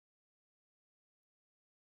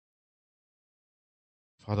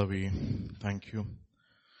Father, we thank you.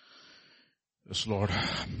 Yes, Lord,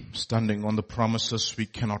 standing on the promises, we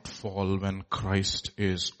cannot fall when Christ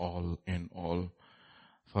is all in all.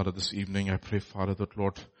 Father, this evening I pray, Father, that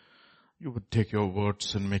Lord, you would take your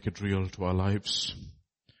words and make it real to our lives.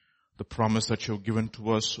 The promise that you've given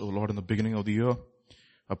to us, oh Lord, in the beginning of the year,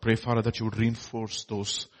 I pray, Father, that you would reinforce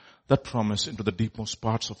that promise into the deepmost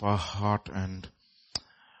parts of our heart and,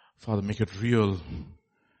 Father, make it real.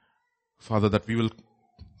 Father, that we will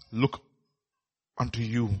look unto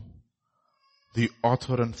you, the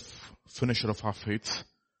author and finisher of our faith.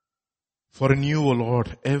 For in you, O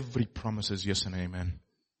Lord, every promise is yes and amen.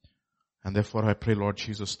 And therefore I pray, Lord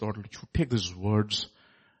Jesus, Lord, that you take these words,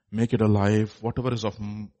 make it alive. Whatever is of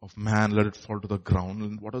man, let it fall to the ground.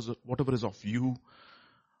 And whatever is of you,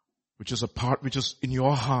 which is in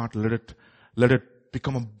your heart, let it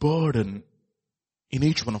become a burden in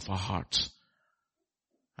each one of our hearts.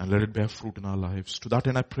 And let it bear fruit in our lives. To that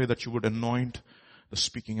end, I pray that you would anoint the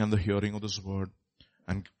speaking and the hearing of this word.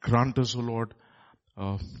 And grant us, O Lord,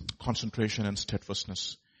 concentration and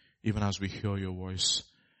steadfastness, even as we hear your voice.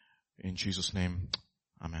 In Jesus' name,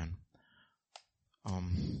 amen.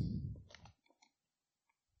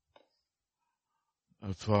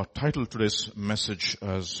 I've titled today's message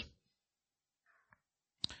as,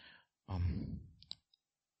 one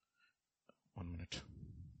minute.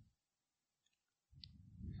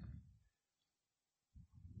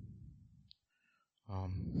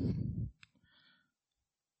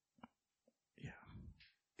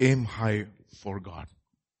 Aim high for God.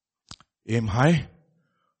 Aim high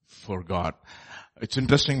for God. It's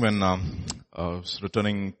interesting when I was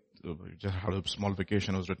returning, just had a small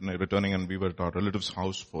vacation, I was returning and we were at our relative's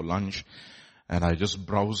house for lunch and I just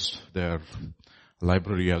browsed their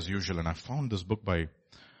library as usual and I found this book by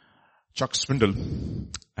Chuck Swindoll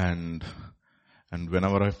and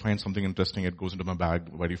whenever I find something interesting it goes into my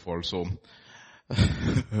bag by default. So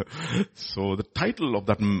the title of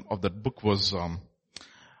that book was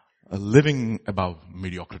Living Above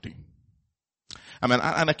Mediocrity. And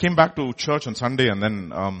I came back to church on Sunday and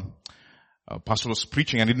then pastor was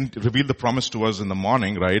preaching and he didn't reveal the promise to us in the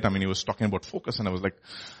morning, right? He was talking about focus and I was like,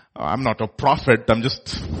 I'm not a prophet, I'm just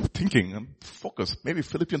thinking, focus. Maybe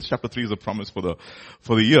Philippians chapter 3 is a promise for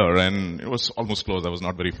the year and it was almost close, I was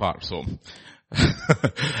not very far, so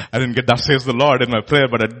I didn't get thus says the Lord in my prayer,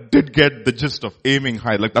 but I did get the gist of aiming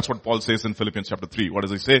high. Like that's what Paul says in Philippians chapter 3. What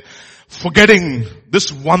does he say? Forgetting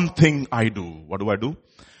this one thing I do. What do I do?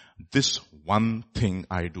 This one thing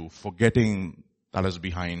I do. Forgetting that is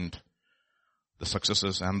behind the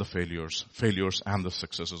successes and the failures and the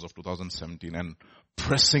successes of 2017 and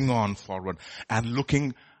pressing on forward and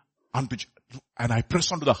looking unto, and I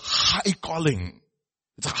press on to the high calling.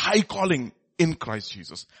 It's a high calling in Christ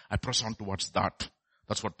Jesus. I press on towards that.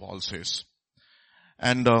 That's what Paul says.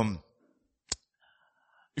 And I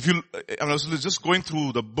was just going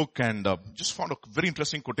through the book and just found a very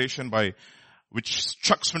interesting quotation by which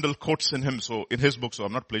Chuck Swindoll quotes in his book. So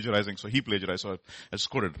I'm not plagiarizing. So he plagiarized. So I just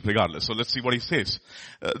quoted regardless. So let's see what he says.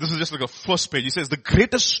 This is just like a first page. He says the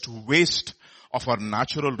greatest waste of our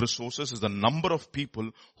natural resources is the number of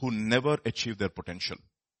people who never achieve their potential.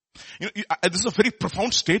 This is a very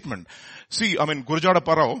profound statement. See, Gurjara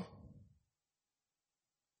Parao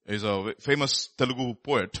is a famous Telugu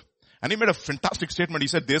poet. And he made a fantastic statement. He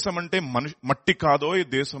said, Desamante matti kadoi,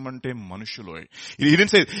 desamante manushuloy. He didn't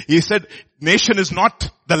say, he said, nation is not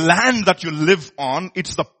the land that you live on,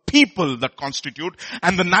 it's the people that constitute.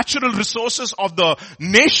 And the natural resources of the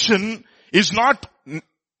nation is not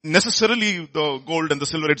necessarily the gold and the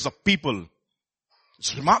silver, it's the people.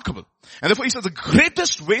 It's remarkable. And therefore he says the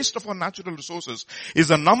greatest waste of our natural resources is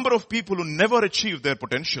the number of people who never achieve their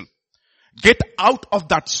potential. Get out of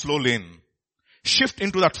that slow lane. Shift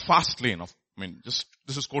into that fast lane of, this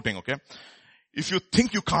is quoting, okay? If you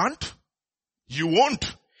think you can't, you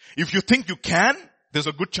won't. If you think you can, there's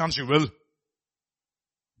a good chance you will.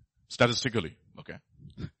 Statistically, okay?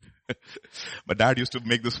 My dad used to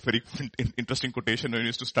make this very interesting quotation when he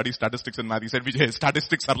used to study statistics and math. He said, Vijay,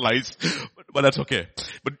 statistics are lies. But that's okay.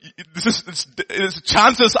 But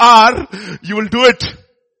chances are you will do it.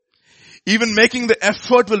 Even making the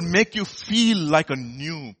effort will make you feel like a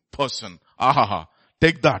new person.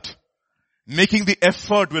 Take that. Making the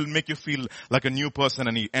effort will make you feel like a new person.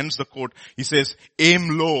 And he ends the quote. He says,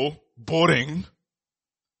 aim low, boring.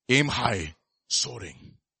 Aim high, soaring.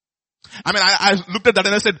 I looked at that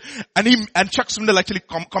and I said, and Chuck Swindoll actually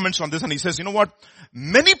comments on this and he says, you know what?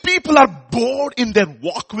 Many people are bored in their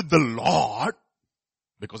walk with the Lord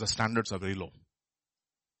because the standards are very low.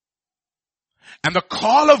 And the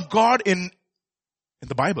call of God in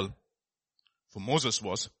the Bible for Moses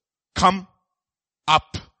was, come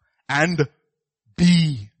up and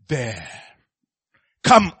be there.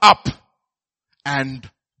 Come up and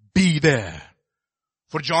be there.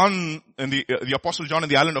 For John, the Apostle John in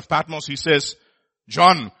the island of Patmos, he says,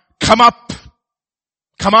 John, come up.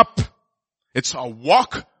 Come up. It's a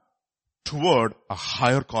walk toward a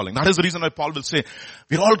higher calling. That is the reason why Paul will say,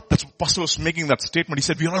 that's what Pastor was making that statement. He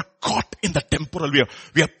said, we are all caught in the temporal.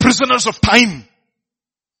 We are prisoners of time.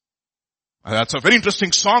 And that's a very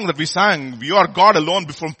interesting song that we sang. We are God alone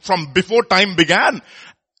from before time began.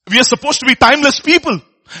 We are supposed to be timeless people.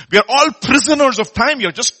 We are all prisoners of time. We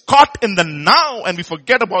are just caught in the now and we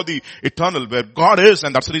forget about the eternal where God is.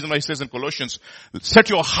 And that's the reason why he says in Colossians, set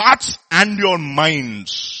your hearts and your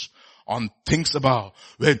minds on things above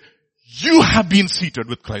where you have been seated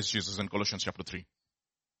with Christ Jesus in Colossians chapter 3.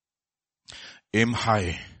 Aim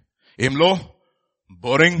high. Aim low.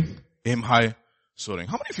 Boring. Aim high. Soaring.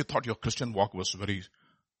 How many of you thought your Christian walk was very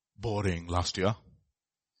boring last year?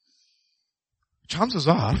 Chances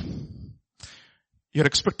are, your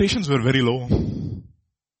expectations were very low.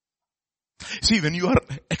 See, when your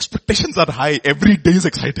expectations are high, every day is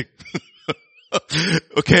exciting.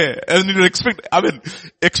 Okay, and you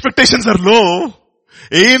expectations are low,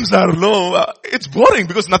 aims are low, it's boring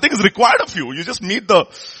because nothing is required of you. You just meet the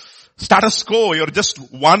status quo. You're just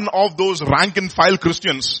one of those rank and file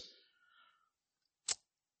Christians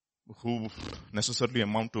who necessarily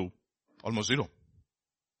amount to almost zero.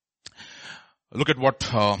 Look at what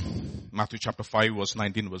Matthew chapter 5 verse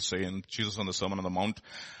 19 will say in Jesus on the Sermon on the Mount.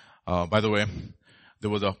 By the way, there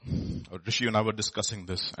was a Rishi and I were discussing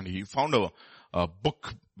this, and he found a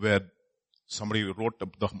book where somebody wrote the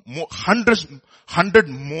 100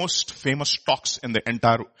 most famous talks in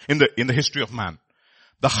the history of man.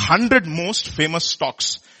 The 100 most famous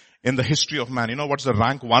talks in the history of man. You know what's the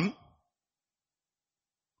rank one?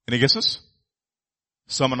 Any guesses?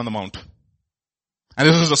 Sermon on the Mount. And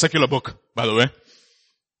this is a secular book, by the way.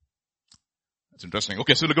 It's interesting.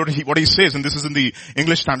 Okay, so look at what he says, and this is in the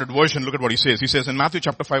English Standard Version. Look at what he says. He says in Matthew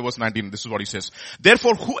chapter 5 verse 19, this is what he says.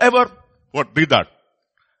 Therefore, whoever, read that.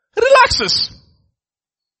 Relaxes.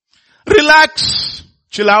 Relax.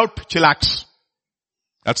 Chill out. Chillax.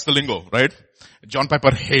 That's the lingo, right? John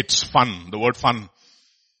Piper hates fun, the word fun.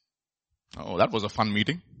 Oh, that was a fun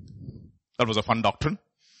meeting. That was a fun doctrine.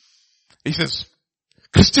 He says,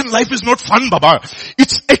 Christian life is not fun, Baba.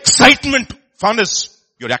 It's excitement. Fun is,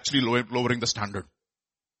 you're actually lowering the standard.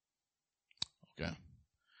 Okay.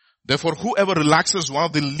 Therefore, whoever relaxes one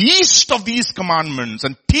of the least of these commandments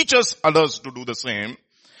and teaches others to do the same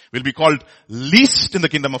will be called least in the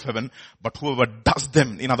kingdom of heaven. But whoever does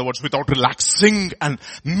them, in other words, without relaxing and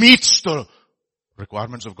meets the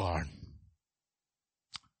requirements of God,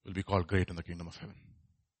 will be called great in the kingdom of heaven.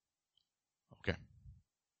 Okay.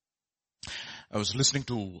 I was listening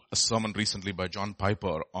to a sermon recently by John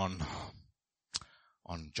Piper on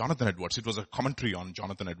Jonathan Edwards. It was a commentary on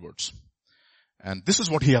Jonathan Edwards. And this is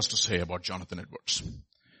what he has to say about Jonathan Edwards.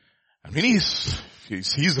 And when he's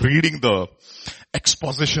reading the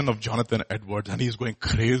exposition of Jonathan Edwards and he's going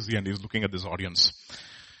crazy and he's looking at this audience.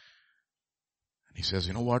 And he says,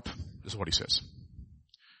 you know what? This is what he says.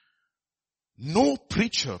 No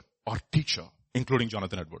preacher or teacher, including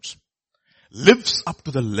Jonathan Edwards, lives up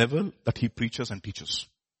to the level that he preaches and teaches.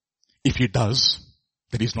 If he does,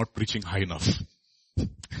 then he's not preaching high enough.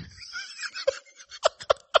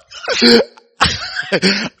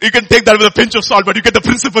 You can take that with a pinch of salt, but you get the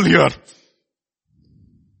principle here.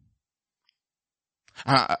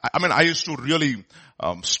 I used to really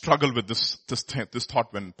struggle with this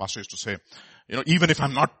thought when Pastor used to say, even if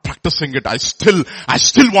I'm not practicing it, I still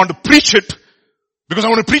want to preach it. Because I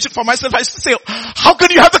want to preach it for myself. I used to say, how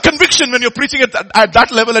can you have the conviction when you're preaching it at that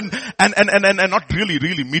level and not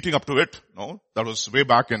really meeting up to it? No, that was way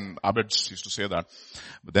back in Abbott's used to say that.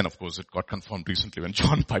 But then of course it got confirmed recently when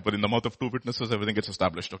John Piper, in the mouth of two witnesses, everything gets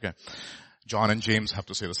established. Okay. John and James have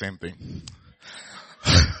to say the same thing.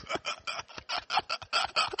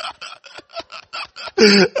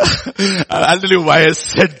 I'll tell you why I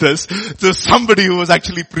said this. So somebody who was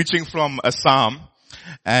actually preaching from a psalm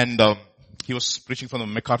and, he was preaching from the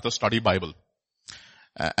MacArthur Study Bible.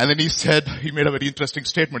 And then he made a very interesting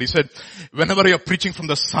statement. He said, whenever you're preaching from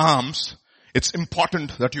the Psalms, it's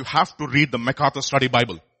important that you have to read the MacArthur Study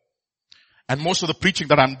Bible. And most of the preaching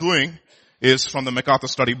that I'm doing is from the MacArthur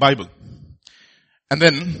Study Bible. And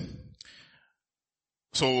then,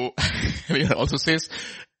 so, he also says,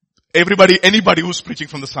 anybody who's preaching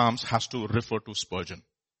from the Psalms has to refer to Spurgeon.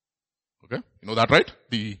 Okay? You know that, right?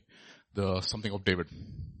 The something of David.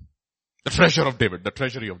 The treasure of David, the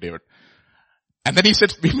treasury of David. And then he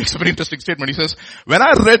makes a very interesting statement. He says, when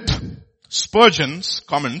I read Spurgeon's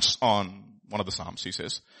comments on one of the Psalms, he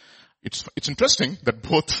says, it's interesting that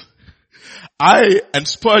both I and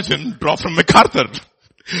Spurgeon draw from MacArthur.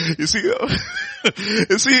 You see,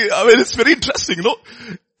 it's very interesting,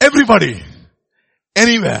 everybody,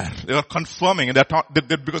 anywhere, they are confirming, and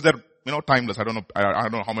because they're, timeless. I don't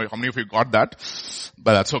know how many of you got that,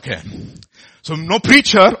 but that's okay. So no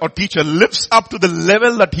preacher or teacher lives up to the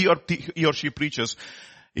level that he or she preaches.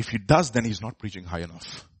 If he does, then he's not preaching high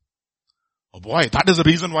enough. Oh boy, that is the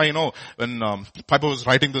reason why, when Piper was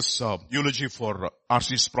writing this eulogy for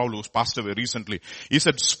R.C. Sproul, who's passed away recently, he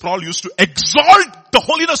said Sproul used to exalt the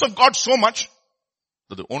holiness of God so much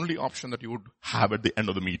that the only option that you would have at the end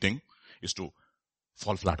of the meeting is to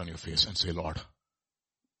fall flat on your face and say, Lord,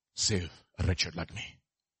 save a wretched like me.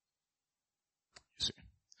 You see,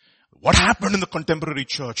 what happened in the contemporary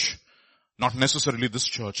church, not necessarily this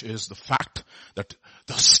church, is the fact that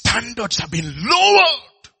the standards have been lowered.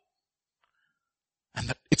 And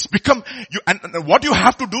that it's become, and what you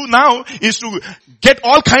have to do now is to get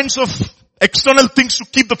all kinds of external things to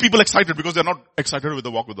keep the people excited, because they're not excited with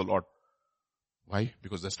the walk with the Lord. Why?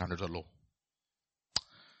 Because their standards are low.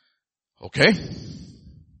 Okay?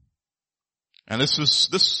 And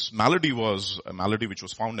this malady was a malady which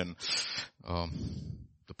was found in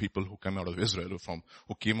the people who came out of Israel,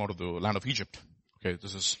 who came out of the land of Egypt. Okay,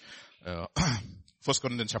 this is 1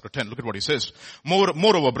 Corinthians chapter 10. Look at what he says.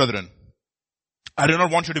 Moreover, brethren, I do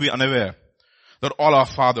not want you to be unaware that all our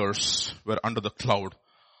fathers were under the cloud.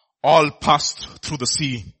 All passed through the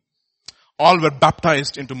sea. All were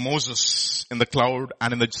baptized into Moses in the cloud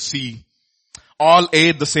and in the sea. All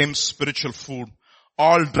ate the same spiritual food.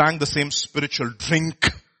 All drank the same spiritual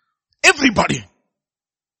drink. Everybody.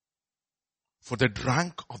 For they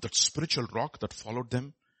drank of that spiritual rock that followed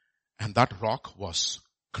them, and that rock was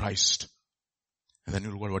Christ. And then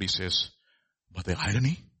you look at what he says. But the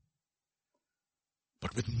irony?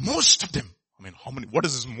 But with most of them, how many, what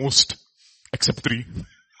is this most? Except 3.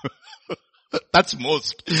 That's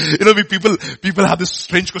most. People have this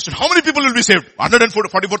strange question. How many people will be saved?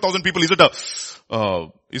 144,000 people.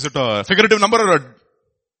 Is it a figurative number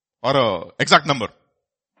or a exact number?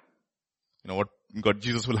 What God,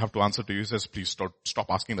 Jesus will have to answer to you. He says, please stop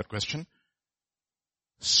asking that question.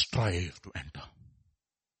 Strive to enter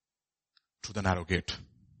through the narrow gate.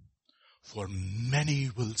 For many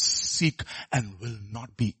will seek and will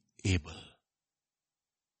not be able.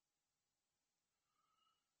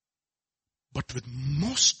 But with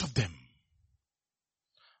most of them,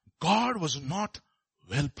 God was not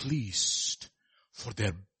well pleased, for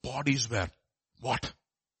their bodies were what?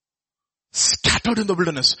 Scattered in the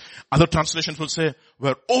wilderness. Other translations will say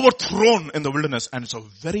were overthrown in the wilderness. And it's a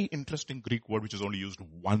very interesting Greek word which is only used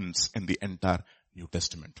once in the entire New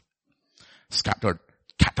Testament. Scattered.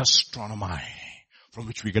 Catastronomai, from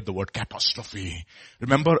which we get the word catastrophe.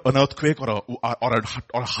 Remember an earthquake or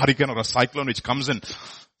a hurricane or a cyclone which comes in,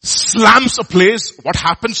 slams a place. What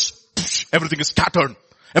happens? Everything is scattered.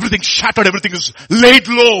 Everything shattered. Everything is laid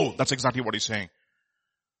low. That's exactly what he's saying.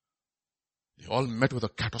 They all met with a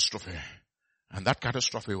catastrophe. And that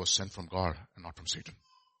catastrophe was sent from God and not from Satan.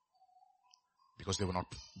 Because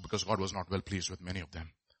God was not well pleased with many of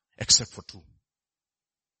them. Except for 2.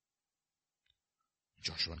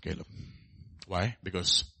 Joshua and Caleb. Why?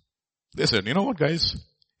 Because they said, you know what guys?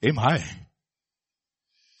 Aim high.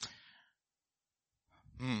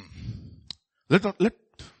 Let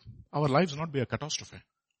our lives not be a catastrophe.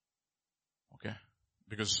 Okay?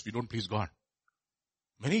 Because we don't please God.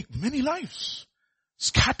 Many lives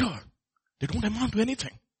scattered. They don't amount to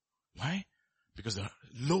anything. Why? Because they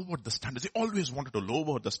lowered the standards. They always wanted to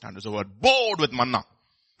lower the standards. They were bored with manna.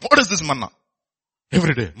 What is this manna?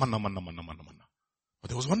 Every day, manna. But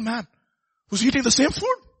there was one man who's eating the same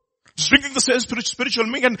food, drinking the same spiritual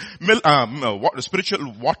milk and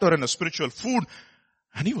spiritual water and a spiritual food,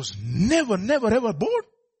 and he was never ever bored.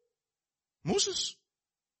 Moses.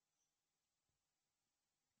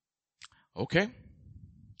 Okay.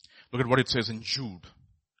 Look at what it says in Jude.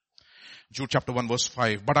 Jude chapter 1 verse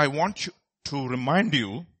 5. But I want you to remind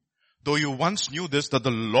you, though you once knew this, that the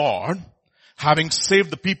Lord, having saved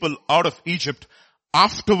the people out of Egypt,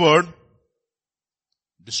 afterward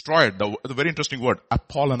destroyed, the very interesting word,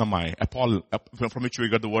 Apollonomai, from which we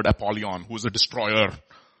get the word Apollyon, who is a destroyer.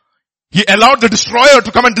 He allowed the destroyer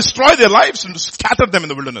to come and destroy their lives and scatter them in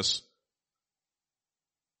the wilderness.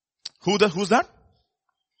 Who's that?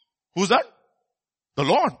 Who's that? The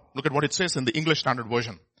Lord. Look at what it says in the English Standard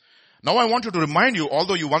Version. Now I want you to remind you,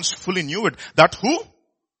 although you once fully knew it, that who?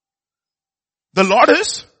 The Lord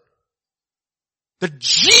is? The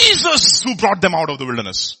Jesus who brought them out of the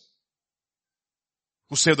wilderness.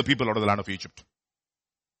 Who saved the people out of the land of Egypt.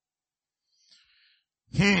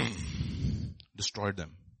 destroyed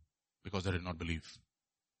them because they did not believe.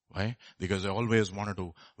 Why? Because they always wanted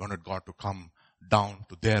God to come down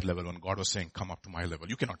to their level when God was saying, come up to my level.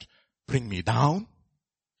 You cannot bring me down.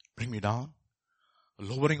 Bring me down. A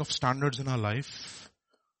lowering of standards in our life.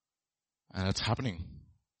 And it's happening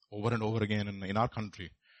over and over again in our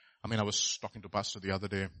country. I was talking to Pastor the other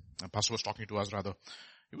day, and Pastor was talking to us rather.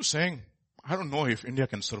 He was saying, I don't know if India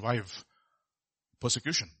can survive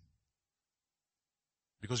persecution.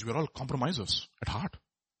 Because we are all compromisers at heart.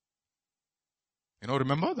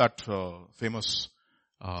 Remember that famous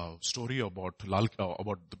story about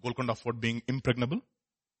the Golconda Fort being impregnable?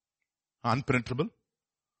 Unpenetrable?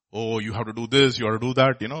 Oh, you have to do this, you have to do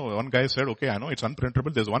that. One guy said, okay, I know it's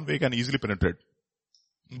unpenetrable. There's one way you can easily penetrate.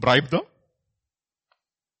 Bribe the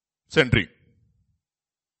sentry.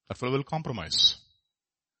 That fellow will compromise.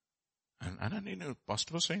 And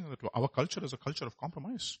Pastor was saying that our culture is a culture of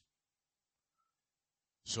compromise.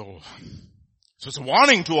 So it's a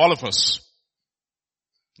warning to all of us.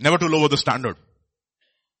 Never to lower the standard.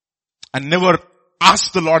 And never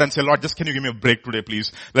ask the Lord and say, Lord, just can you give me a break today,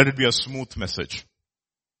 please? Let it be a smooth message.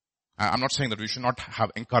 I'm not saying that we should not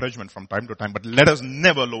have encouragement from time to time, but let us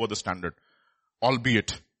never lower the standard.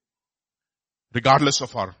 Albeit, regardless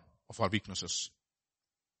of our weaknesses.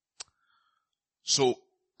 So,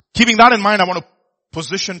 keeping that in mind, I want to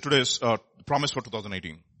position today's promise for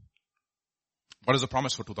 2018. What is the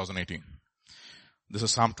promise for 2018? This is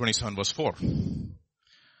Psalm 27 verse 4.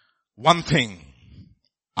 One thing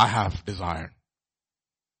I have desired,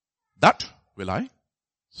 that will I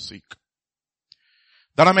seek.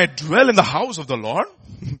 That I may dwell in the house of the Lord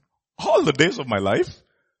all the days of my life.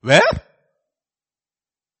 Where?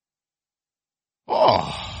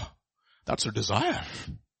 Oh, that's a desire.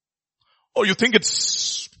 Oh, you think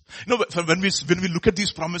it's, when we look at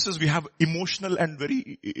these promises, we have emotional and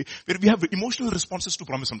we have emotional responses to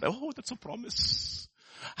promise sometimes. Oh, that's a promise.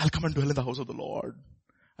 I'll come and dwell in the house of the Lord.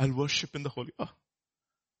 I'll worship in the holy. Oh,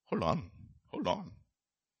 hold on.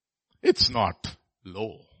 It's not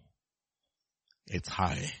low. It's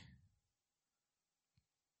high.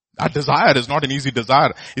 That desire is not an easy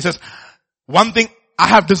desire. He says, one thing I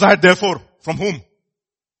have desired therefore, from whom?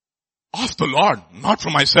 Of the Lord, not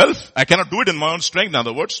from myself. I cannot do it in my own strength, in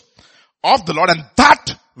other words. Of the Lord, and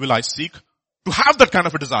that will I seek. To have that kind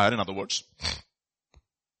of a desire, in other words.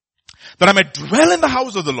 That I may dwell in the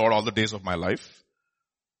house of the Lord all the days of my life.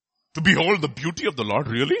 To behold the beauty of the Lord,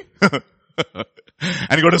 really?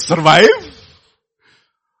 And you got to survive?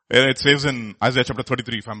 It says in Isaiah chapter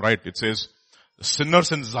 33, if I'm right, it says, the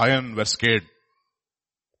sinners in Zion were scared.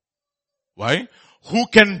 Why? Who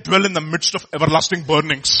can dwell in the midst of everlasting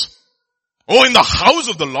burnings? Oh, in the house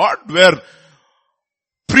of the Lord, where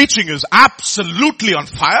preaching is absolutely on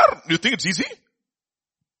fire. Do you think it's easy?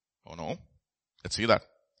 Oh no. Let's see that.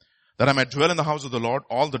 That I might dwell in the house of the Lord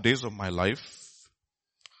all the days of my life,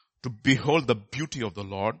 to behold the beauty of the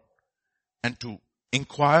Lord, and to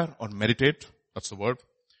inquire or meditate, that's the word,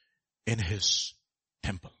 in His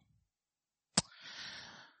temple.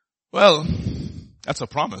 Well, that's a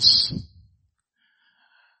promise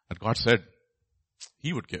that God said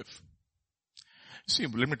He would give. See,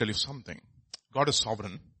 let me tell you something. God is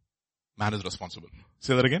sovereign. Man is responsible.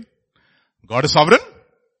 Say that again. God is sovereign.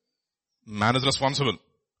 Man is responsible.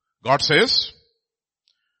 God says,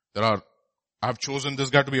 I have chosen this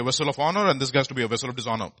guy to be a vessel of honor and this guy to be a vessel of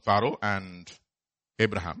dishonor. Pharaoh and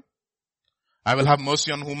Abraham. I will have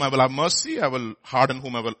mercy on whom I will have mercy. I will harden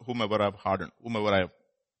whomever I have hardened, whomever I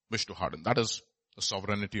wish to harden. That is the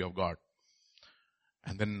sovereignty of God.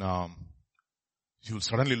 And then you'll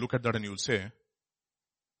suddenly look at that and you'll say,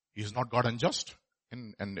 He is not God unjust.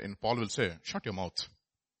 And Paul will say, shut your mouth.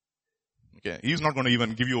 Okay, he's not going to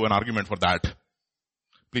even give you an argument for that.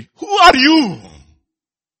 Please, who are you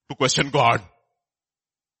to question God?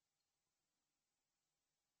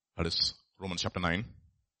 That is Romans chapter 9.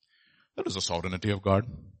 That is the sovereignty of God.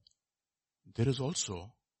 There is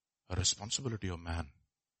also a responsibility of man.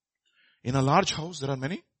 In a large house, there are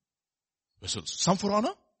many vessels. Some for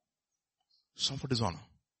honor, some for dishonor.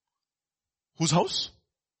 Whose house?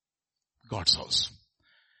 God's house.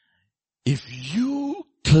 If you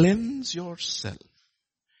cleanse yourself,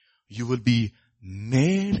 you will be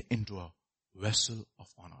made into a vessel of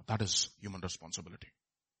honor. That is human responsibility.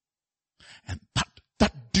 And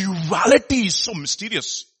that duality is so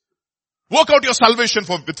mysterious. Work out your salvation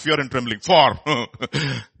with fear and trembling, for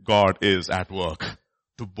God is at work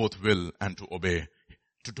to both will and to obey,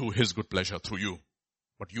 to do His good pleasure through you.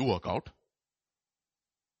 But you work out.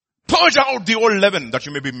 Purge out the old leaven that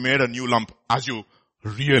you may be made a new lump as you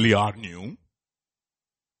really are new.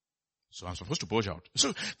 So I'm supposed to purge out.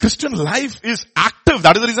 So Christian life is active.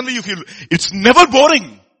 That is the reason why you feel it's never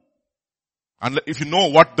boring. Unless if you know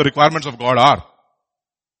what the requirements of God are.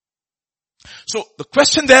 So the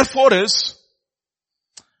question therefore is,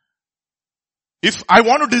 if I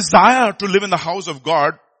want to desire to live in the house of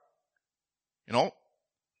God,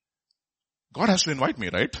 God has to invite me,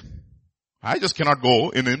 right? I just cannot go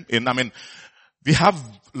in. We have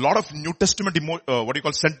a lot of New Testament,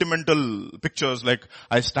 sentimental pictures like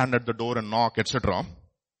I stand at the door and knock, etc.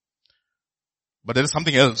 But there is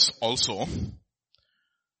something else also.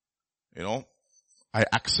 I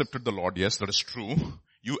accepted the Lord. Yes, that is true.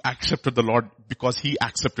 You accepted the Lord because He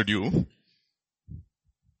accepted you.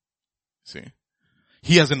 See?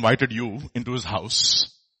 He has invited you into His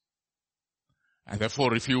house. And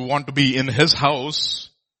therefore, if you want to be in His house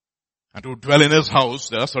and to dwell in His house,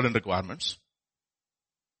 there are certain requirements.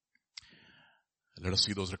 Let us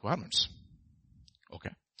see those requirements.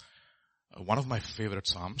 Okay. One of my favorite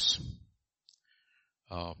Psalms,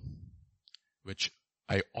 which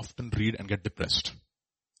I often read and get depressed.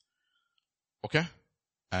 Okay?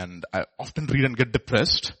 And I often read and get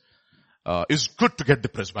depressed. It's good to get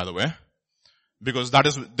depressed, by the way. Because that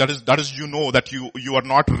is that you are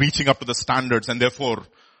not reaching up to the standards and therefore,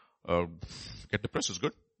 get depressed is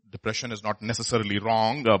good. Depression is not necessarily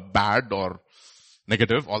wrong, bad or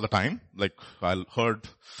negative all the time. Like I heard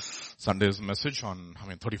Sunday's message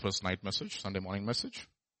 31st night message, Sunday morning message.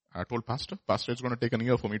 I told Pastor, it's going to take an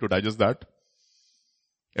year for me to digest that.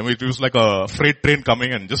 And it was like a freight train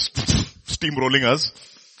coming and just steamrolling us.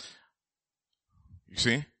 You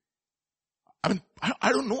see?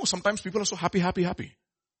 I don't know. Sometimes people are so happy.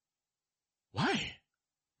 Why?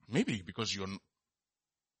 Maybe because your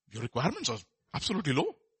requirements are absolutely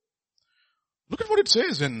low. Look at what it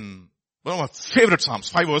says in one of my favorite Psalms,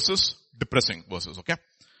 5 verses, depressing verses, okay?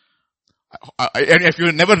 And if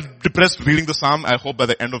you're never depressed reading the Psalm, I hope by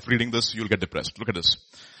the end of reading this, you'll get depressed. Look at this.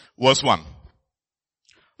 Verse 1.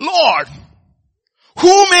 Lord,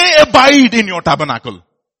 who may abide in your tabernacle?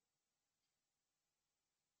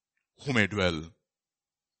 Who may dwell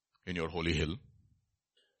in your holy hill,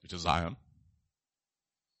 which is Zion?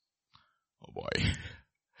 Oh boy.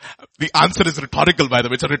 The answer is rhetorical, by the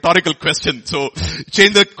way. It's a rhetorical question. So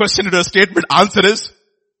change the question into a statement. Answer is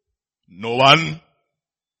no one.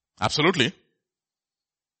 Absolutely.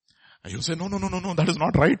 And you say, no, that is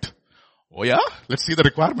not right. Oh yeah? Let's see the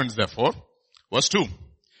requirements therefore. Verse 2.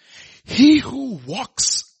 He who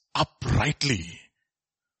walks uprightly.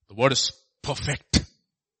 The word is perfect.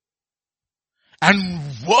 And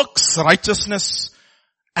works righteousness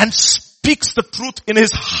and speaks the truth in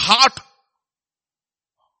his heart.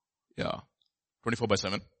 Yeah.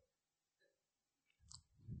 24/7. Okay,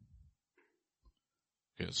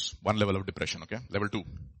 it's one level of depression, okay? Level 2.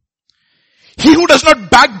 He who does not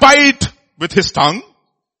backbite with his tongue,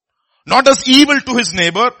 nor does evil to his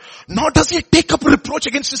neighbor, nor does he take up reproach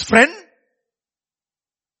against his friend.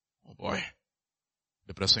 Oh boy.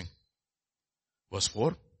 Depressing. Verse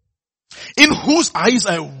 4. In whose eyes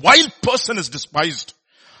a vile person is despised.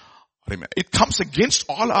 It comes against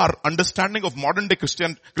all our understanding of modern day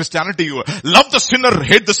Christianity. You love the sinner,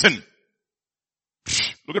 hate the sin.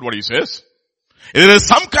 Look at what he says. There is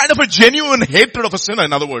some kind of a genuine hatred of a sinner,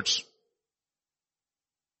 in other words.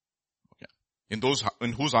 Okay.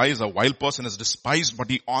 In whose eyes a vile person is despised, but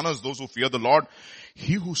he honors those who fear the Lord.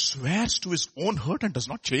 He who swears to his own hurt and does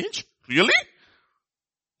not change? Really?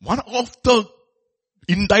 One of the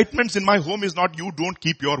indictments in my home is not you don't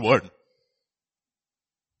keep your word.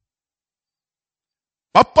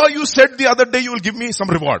 Papa, you said the other day you will give me some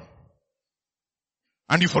reward.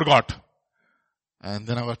 And you forgot. And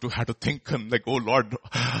then I had to think and like, oh Lord,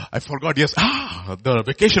 I forgot. Yes. The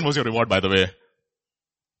vacation was your reward, by the way.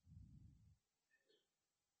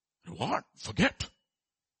 Reward? Forget.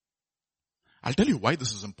 I'll tell you why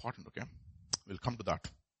this is important, okay? We'll come to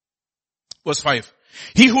that. Verse 5.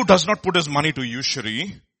 He who does not put his money to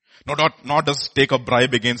usury, nor does take a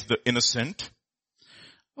bribe against the innocent.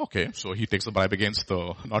 Okay, so he takes a bribe against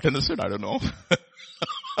the not innocent, I don't know.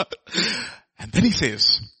 And then he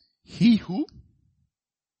says, he who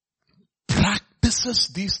practices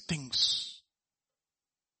these things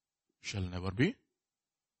shall never be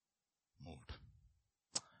moved.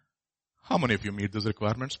 How many of you meet these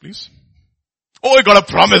requirements, please? Oh, I got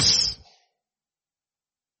a promise.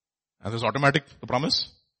 And there's automatic, the promise.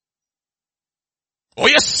 Oh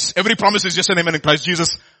yes, every promise is yes and amen in Christ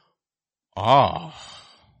Jesus.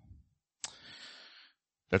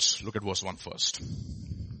 Let's look at verse 1 first.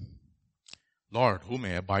 Lord, who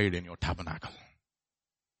may abide in your tabernacle?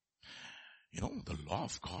 The law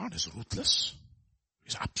of God is ruthless.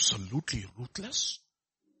 It's absolutely ruthless.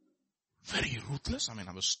 Very ruthless.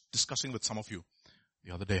 I was discussing with some of you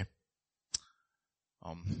the other day.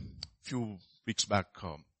 Few weeks back,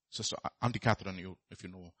 Sister Auntie Catherine, if you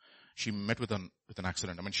know, she met with an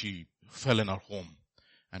accident. She fell in her home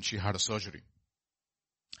and she had a surgery.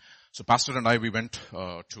 So Pastor and I, we went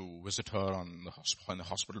to visit her in the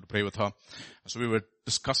hospital to pray with her. So we were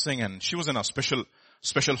discussing, and she was in a special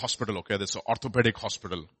hospital. Okay, there's an orthopedic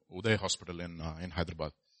hospital, Uday Hospital in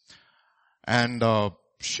Hyderabad. And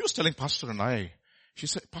she was telling Pastor and I, she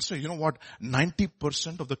said, Pastor, you know what?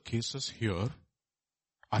 90% of the cases here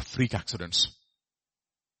are freak accidents.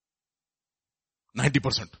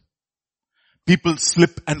 90%. People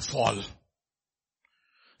slip and fall.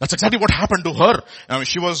 That's exactly what happened to her.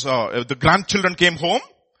 She was, the grandchildren came home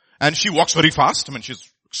and she walks very fast. She's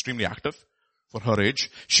extremely active for her age.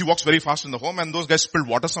 She walks very fast in the home and those guys spilled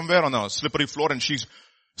water somewhere on a slippery floor and she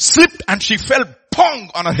slipped and she fell pong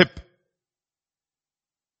on her hip.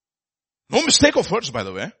 No mistake of hers, by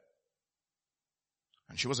the way.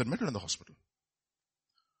 And she was admitted in the hospital.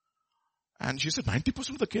 And she said 90%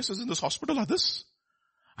 of the cases in this hospital are this.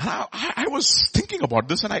 And I was thinking about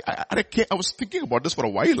this and I was thinking about this for a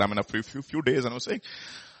while. A few days, and I was saying,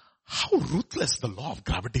 how ruthless the law of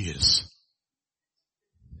gravity is.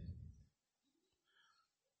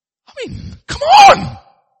 Come on!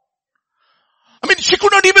 She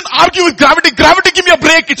could not even argue with gravity. Gravity, give me a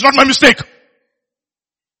break. It's not my mistake.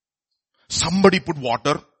 Somebody put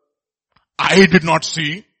water. I did not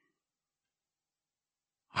see.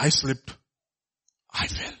 I slipped. I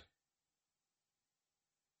fell.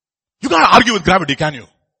 You can't argue with gravity, can you?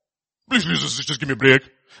 Please just give me a break.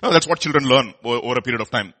 No, that's what children learn over a period of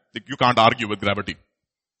time. You can't argue with gravity.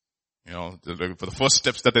 For the first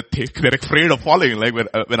steps that they take, they're afraid of falling. Like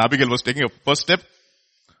when Abigail was taking a first step.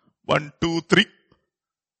 1, 2, 3.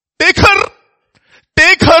 Take her.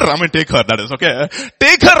 Take her. Take her, that is, okay.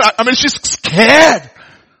 Take her. She's scared.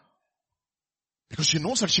 Because she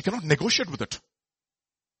knows that she cannot negotiate with it.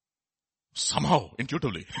 Somehow,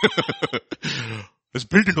 intuitively. It's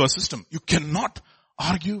built into our system. You cannot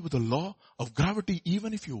argue with the law of gravity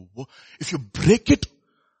even if you break it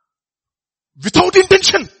without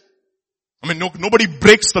intention. Nobody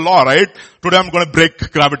breaks the law, right? Today I'm going to break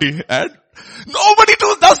gravity. And nobody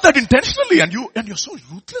does that intentionally. And you're so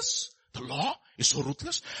ruthless. The law is so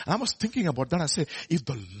ruthless. And I was thinking about that. I say, if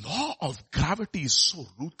the law of gravity is so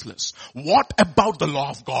ruthless, what about the law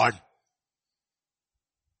of God?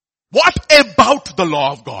 What about the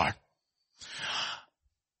law of God?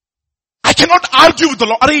 I cannot argue with the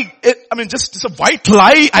law. Just a white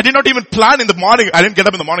lie. I did not even plan in the morning. I didn't get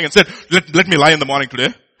up in the morning and said, let me lie in the morning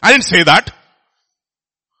today. I didn't say that.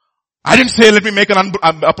 I didn't say, let me make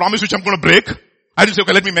a promise which I'm going to break. I didn't say,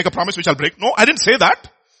 okay, let me make a promise which I'll break. No, I didn't say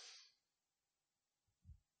that.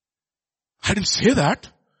 I didn't say that.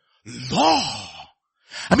 Law.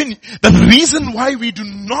 The reason why we do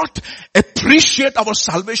not appreciate our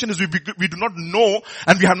salvation is we do not know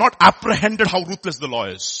and we have not apprehended how ruthless the law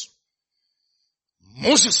is.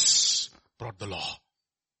 Moses brought the law.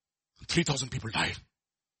 3,000 people died.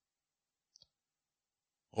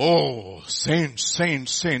 Oh, saints.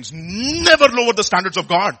 Never lower the standards of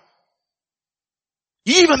God.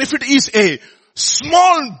 Even if it is a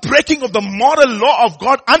small breaking of the moral law of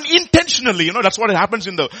God unintentionally. That's what happens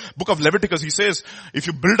in the book of Leviticus. He says, if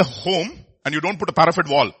you build a home and you don't put a parapet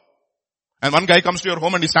wall, and one guy comes to your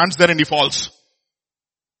home and he stands there and he falls,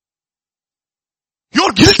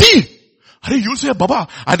 you're guilty. You'll say, Baba,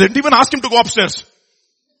 I didn't even ask him to go upstairs.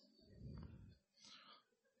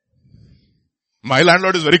 My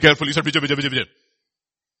landlord is very careful. He said, Vijay.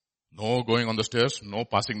 No going on the stairs, no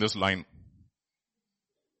passing this line.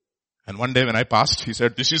 And one day when I passed, he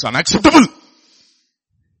said, this is unacceptable.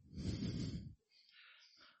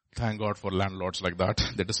 Thank God for landlords like that.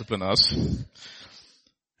 They discipline us.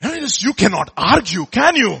 You cannot argue,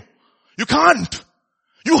 can you? You can't.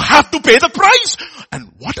 You have to pay the price.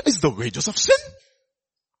 And what is the wages of sin?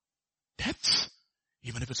 Death.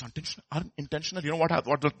 Even if it's unintentional. You know what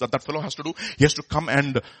that fellow has to do? He has to come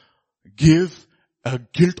and give a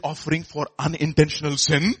guilt offering for unintentional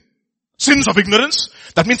sin. Sins of ignorance.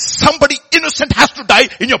 That means somebody innocent has to die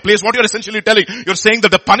in your place. What you're essentially telling, you're saying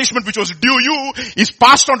that the punishment which was due you is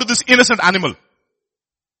passed on to this innocent animal.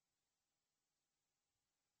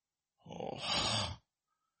 Oh,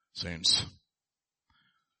 saints.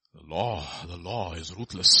 The law is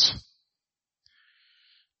ruthless.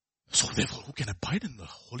 So therefore, who can abide in the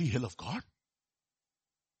holy hill of God?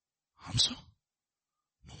 Answer?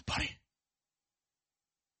 Nobody.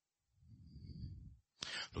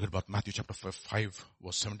 Look at about Matthew chapter 5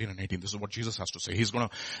 verse 17 and 18. This is what Jesus has to say. He's going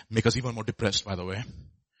to make us even more depressed, by the way.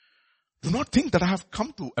 Do not think that I have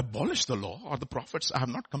come to abolish the law or the prophets. I have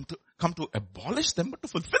not come to abolish them, but to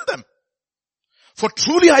fulfill them. For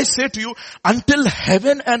truly I say to you, until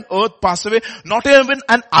heaven and earth pass away, not even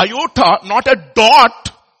an iota, not a dot.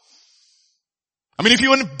 I mean, if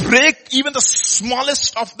you even break even the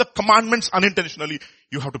smallest of the commandments unintentionally,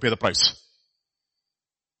 you have to pay the price.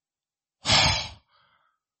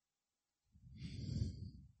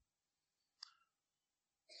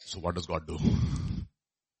 So what does God do?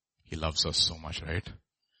 He loves us so much, right?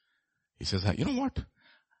 He says, you know what?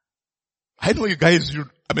 I know you guys,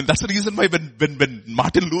 that's the reason why when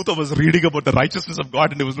Martin Luther was reading about the righteousness of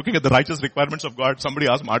God and he was looking at the righteous requirements of God, somebody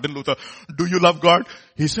asked Martin Luther, do you love God?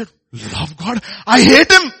 He said, love God? I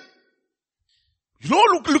hate him.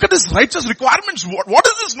 Look at his righteous requirements. What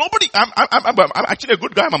is this? Nobody. I'm actually a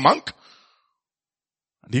good guy. I'm a monk.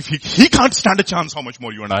 And if he can't stand a chance, how much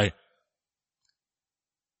more you and I?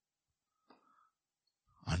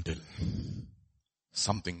 Until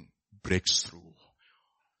something breaks through.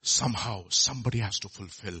 Somehow somebody has to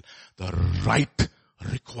fulfill the right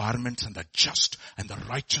requirements and the just and the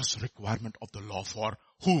righteous requirement of the law for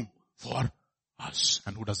whom? For us.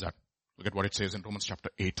 And who does that? Look at what it says in Romans chapter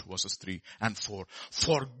 8 verses 3 and 4.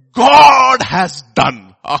 For God has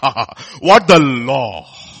done what the law,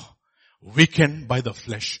 weakened by the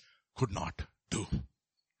flesh, could not do.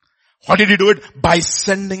 How did he do it? By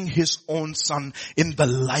sending his own son in the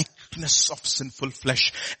likeness of sinful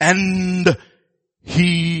flesh. And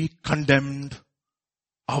he condemned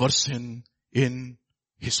our sin in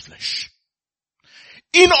his flesh.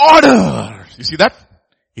 In order, you see that?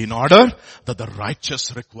 In order that the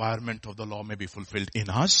righteous requirement of the law may be fulfilled in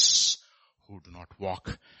us who do not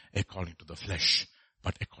walk according to the flesh,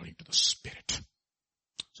 but according to the Spirit.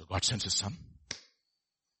 So God sends his son.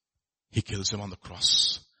 He kills him on the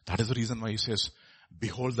cross. That is the reason why he says,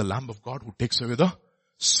 behold the Lamb of God who takes away the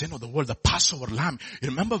sin of the world, the Passover lamb. You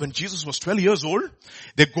remember when Jesus was 12 years old,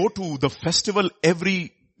 they go to the festival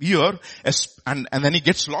every year and then he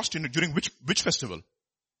gets lost during which festival?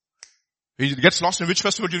 He gets lost in which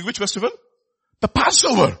festival? During which festival? The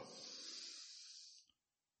Passover.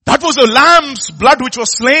 That was the lamb's blood which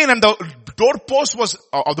was slain and the doorpost was,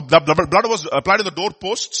 the blood was applied to the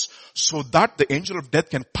doorposts so that the angel of death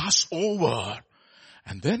can pass over.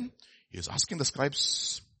 And then he is asking the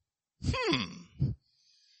scribes,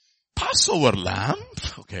 Passover lamb,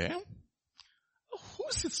 okay. Who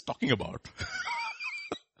is this talking about?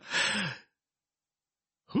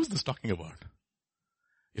 Who is this talking about?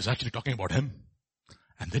 He's actually talking about him.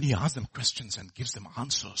 And then he asks them questions and gives them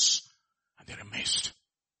answers. And they're amazed.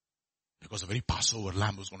 Because the very Passover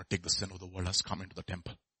lamb who's going to take the sin of the world has come into the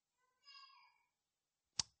temple.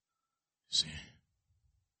 See?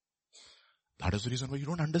 That is the reason why you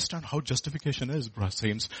don't understand how justification is, brothers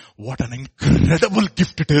saints. What an incredible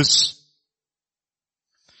gift it is.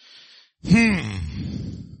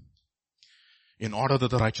 In order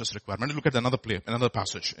that the righteous requirement. Look at another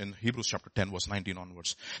passage in Hebrews chapter 10 verse 19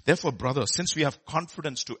 onwards. Therefore, brothers, since we have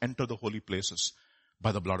confidence to enter the holy places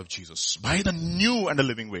by the blood of Jesus, by the new and the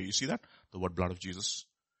living way. You see that? The word blood of Jesus,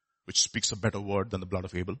 which speaks a better word than the blood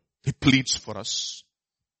of Abel. He pleads for us.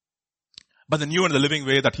 But the new and the living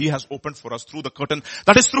way that he has opened for us through the curtain,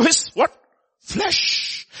 that is through his, what?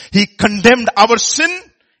 Flesh. He condemned our sin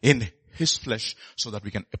in his flesh so that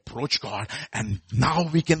we can approach God and now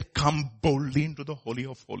we can come boldly into the Holy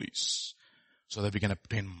of Holies so that we can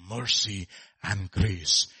obtain mercy and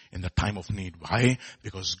grace in the time of need. Why?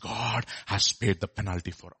 Because God has paid the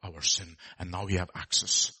penalty for our sin and now we have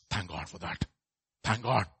access. Thank God for that. Thank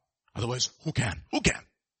God. Otherwise, who can? Who can?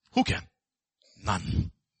 Who can?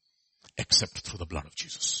 None. Except through the blood of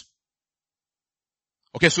Jesus.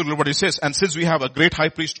 Okay, so look what he says. And since we have a great high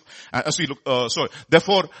priest,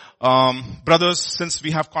 therefore, brothers, since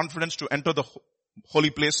we have confidence to enter the holy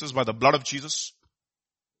places by the blood of Jesus.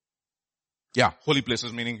 Yeah, holy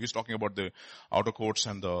places meaning he's talking about the outer courts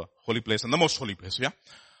and the holy place and the most holy place, yeah.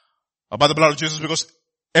 By the blood of Jesus, because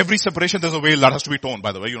every separation there's a veil that has to be torn,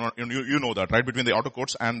 by the way. You know that, right? Between the outer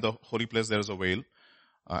courts and the holy place there is a veil.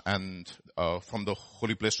 From the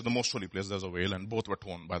holy place to the most holy place there's a veil and both were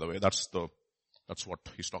torn, by the way. That's what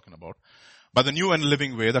he's talking about. By the new and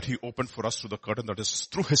living way that he opened for us through the curtain, that is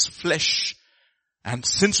through his flesh. And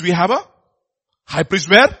since we have a high priest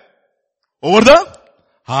where? Over the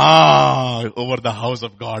house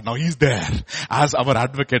of God. Now he's there as our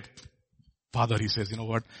advocate. Father, he says, you know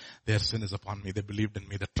what? Their sin is upon me. They believed in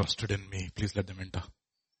me. They trusted in me. Please let them enter.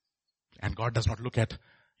 And God does not look at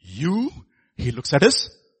you. He looks at his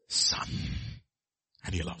son.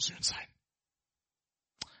 And he allows you inside.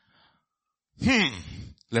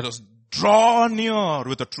 Let us Draw near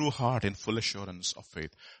with a true heart in full assurance of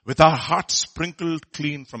faith, with our hearts sprinkled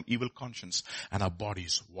clean from evil conscience and our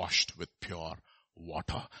bodies washed with pure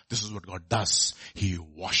water. This is what God does. He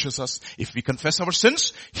washes us. If we confess our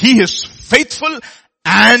sins, He is faithful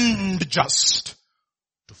and just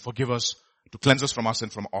to forgive us, to cleanse us from our sin,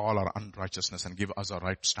 from all our unrighteousness, and give us a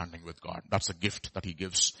right standing with God. That's a gift that He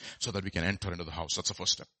gives so that we can enter into the house. That's the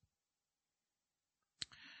first step.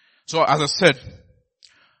 So as I said,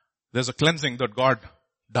 there's a cleansing that God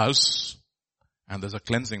does, and there's a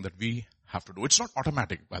cleansing that we have to do. It's not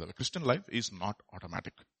automatic, by the way. Christian life is not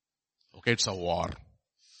automatic. Okay, it's a war.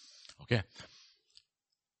 Okay.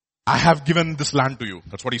 I have given this land to you.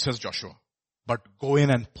 That's what He says, Joshua. But go in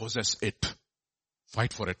and possess it.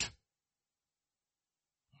 Fight for it.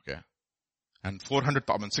 Okay. And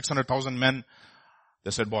 600,000 men,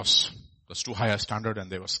 they said, boss, that's too high a standard, and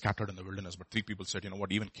they were scattered in the wilderness. But 3 people said, you know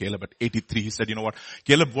what, even Caleb at 83, he said, you know what,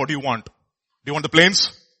 Caleb, what do you want? Do you want the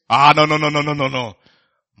plains? No.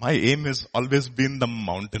 My aim has always been the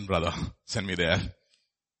mountain, brother. Send me there.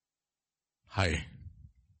 High.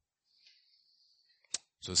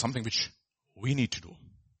 So it's something which we need to do.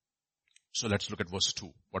 So let's look at verse 2.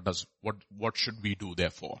 What should we do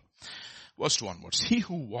therefore? Verse 2 onwards. He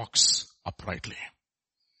who walks uprightly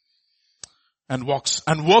and works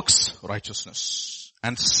righteousness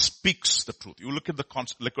and speaks the truth. You look at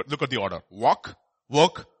look at the order. Walk,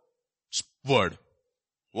 work, word.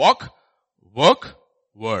 Walk, work,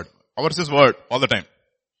 word. Ours is word all the time.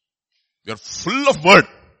 We are full of word.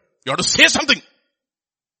 You have to say something.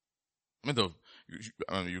 I mean,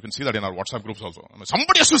 you can see that in our WhatsApp groups also. I mean,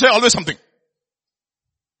 somebody has to say always something.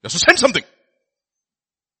 He has to send something.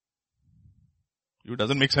 It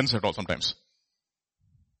doesn't make sense at all sometimes.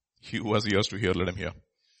 He who has ears to hear, let him hear.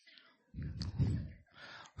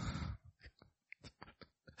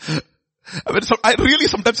 I really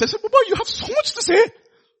sometimes say, Baba, you have so much to say.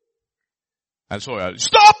 And so,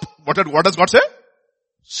 stop! What does God say?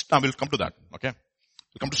 Stop. We'll come to that. Okay?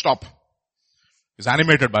 We'll come to stop. He's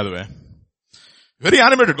animated, by the way. Very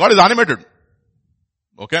animated. God is animated.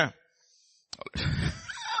 Okay?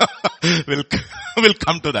 We'll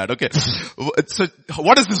come to that. Okay. So,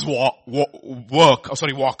 what is this walk?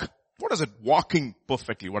 What is it? Walking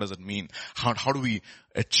perfectly. What does it mean? How do we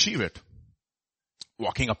achieve it?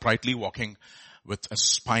 Walking uprightly, walking with a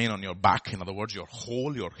spine on your back. In other words, you're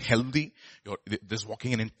whole, you're healthy. This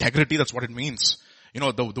walking in integrity. That's what it means. You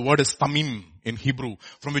know, the word is tamim in Hebrew,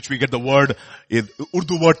 from which we get the word,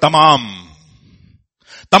 Urdu word tamam.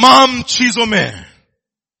 Tamam cheezon mein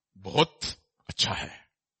bahut acha hai.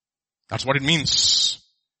 That's what it means.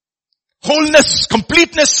 Wholeness,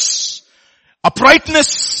 completeness,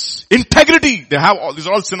 uprightness, integrity. These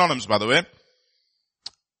are all synonyms, by the way.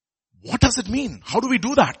 What does it mean? How do we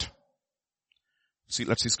do that?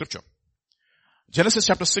 Let's see scripture. Genesis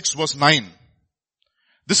chapter 6 verse 9.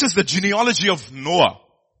 This is the genealogy of Noah.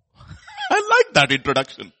 I like that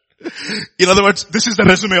introduction. In other words, this is the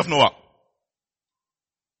resume of Noah.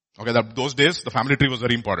 Okay, those days, the family tree was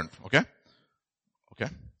very important. Okay?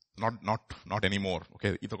 Not anymore.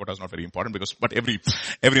 Okay, Ithakota is not very important but every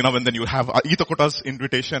now and then you have Ithakota's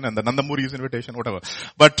invitation and the Nandamuri's invitation, whatever.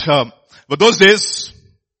 But those days,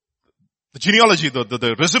 the genealogy,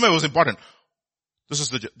 the resume was important.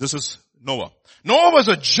 This is Noah. Noah was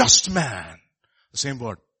a just man. The same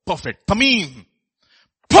word. Perfect. Tamim.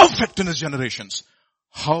 Perfect in his generations.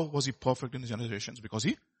 How was he perfect in his generations? Because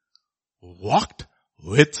he walked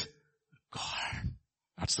with God.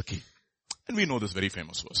 That's the key. And we know this very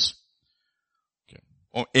famous verse. Okay.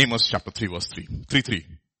 Amos chapter 3 verse 3. 3:3.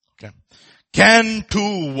 Okay. Can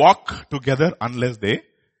two walk together unless they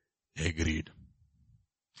agreed?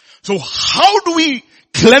 So how do we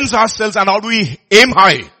cleanse ourselves and how do we aim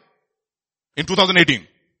high in 2018?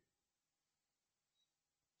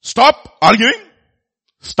 Stop arguing.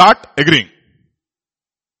 Start agreeing.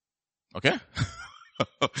 Okay?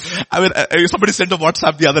 I mean, somebody sent a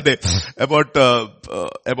WhatsApp the other day about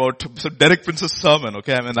Derek Prince's sermon.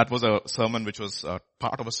 Okay, I mean that was a sermon which was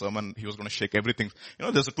part of a sermon. He was going to shake everything. You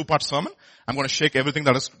know, there's a 2-part sermon. I'm going to shake everything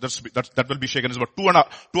that will be shaken. It's about 2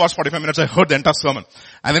 hours 45 minutes. I heard the entire sermon,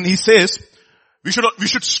 and then he says we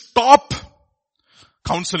should stop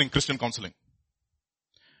counseling, Christian counseling.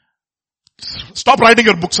 Stop writing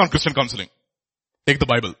your books on Christian counseling. Take the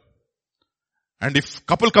Bible, and if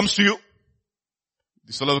couple comes to you.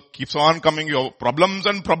 This fellow keeps on coming, your problems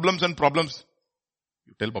and problems and problems.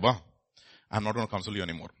 You tell Baba, I'm not going to counsel you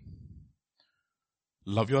anymore.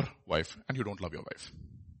 Love your wife and you don't love your wife.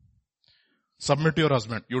 Submit to your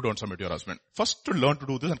husband, you don't submit to your husband. First to learn to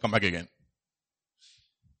do this and come back again.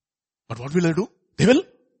 But what will I do? They will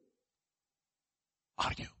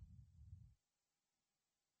argue.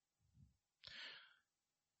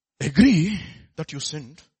 agree that you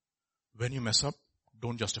sinned. When you mess up,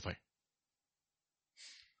 don't justify.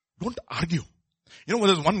 Don't argue. You know,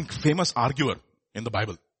 there's one famous arguer in the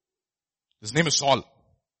Bible. His name is Saul.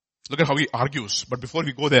 Look at how he argues. But before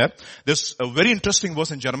we go there, there's a very interesting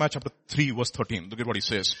verse in Jeremiah chapter 3 verse 13. Look at what he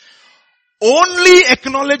says. Only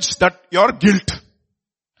acknowledge that your guilt,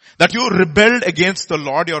 that you rebelled against the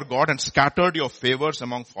Lord your God and scattered your favors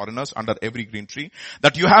among foreigners under every green tree,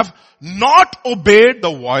 that you have not obeyed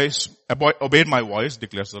my voice,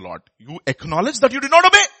 declares the Lord. You acknowledge that you did not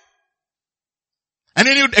obey. And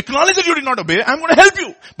when you acknowledge that you did not obey, I'm going to help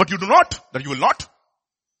you. But you do not, that you will not.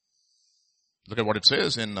 Look at what it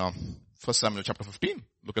says in 1 Samuel chapter 15.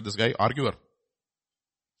 Look at this guy, arguer.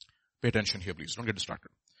 Pay attention here, please. Don't get distracted.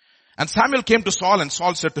 And Samuel came to Saul, and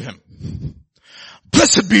Saul said to him,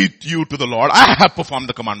 blessed be you to the Lord. I have performed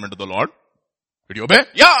the commandment of the Lord. Did you obey?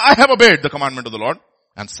 Yeah, I have obeyed the commandment of the Lord.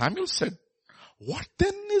 And Samuel said, what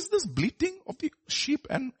then is this bleating of the sheep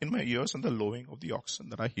and in my ears and the lowing of the oxen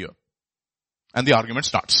that I hear? And the argument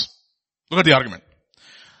starts. Look at the argument.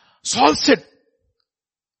 Saul said,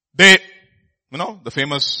 the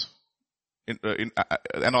famous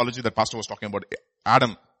analogy that pastor was talking about,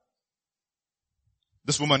 Adam.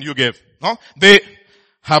 This woman you gave. No? They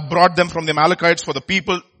have brought them from the Amalekites for the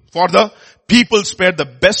people spared the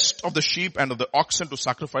best of the sheep and of the oxen to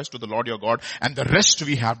sacrifice to the Lord your God, and the rest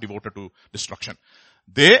we have devoted to destruction.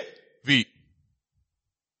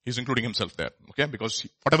 He's including himself there. Okay? Because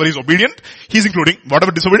whatever is obedient, he's including.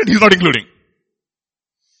 Whatever disobedient, he's not including.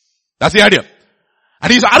 That's the idea.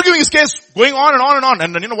 And he's arguing his case, going on and on and on.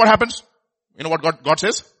 And then you know what happens? You know what God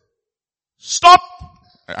says? Stop!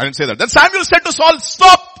 I didn't say that. Then Samuel said to Saul,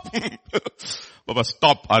 stop! Baba,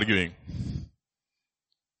 stop arguing.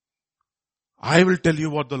 I will tell you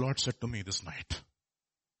what the Lord said to me this night.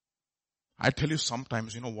 I tell you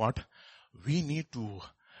sometimes, you know what? We need to,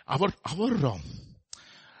 our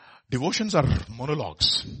devotions are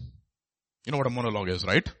monologues. You know what a monologue is,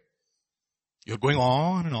 right? You're going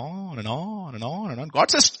on and on and on and on and on.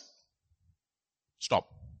 God says, stop.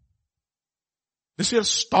 This year,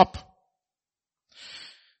 stop.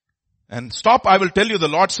 And stop, I will tell you the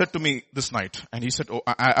Lord said to me this night. And he said,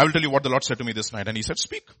 I will tell you what the Lord said to me this night. And he said,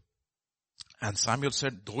 speak. And Samuel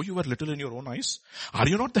said, though you were little in your own eyes, are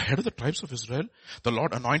you not the head of the tribes of Israel? The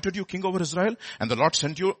Lord anointed you king over Israel, and the Lord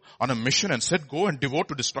sent you on a mission and said, go and devote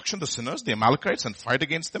to destruction the sinners, the Amalekites, and fight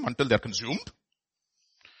against them until they are consumed.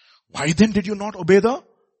 Why then did you not obey the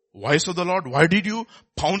voice of the Lord? Why did you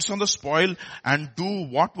pounce on the spoil and do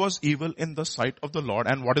what was evil in the sight of the Lord?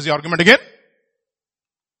 And what is the argument again?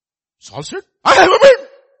 Saul said, I have obeyed.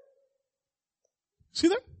 See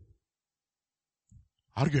that?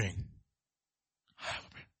 Arguing. I have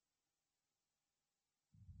obeyed.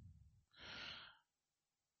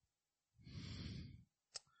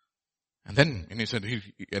 And then, he said,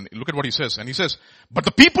 and look at what he says. And he says, but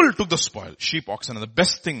the people took the spoil, sheep, oxen, and the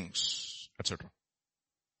best things, etc.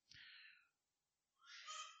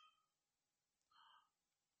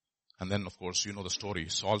 And then, of course, you know the story.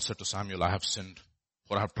 Saul said to Samuel, I have sinned,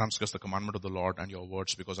 for I have transgressed the commandment of the Lord and your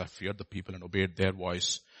words, because I feared the people and obeyed their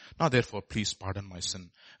voice. Now therefore, please pardon my sin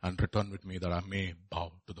and return with me that I may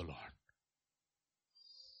bow to the Lord.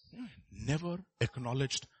 Never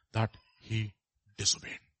acknowledged that he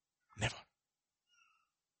disobeyed. Never.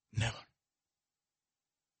 Never.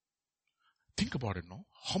 Think about it, no?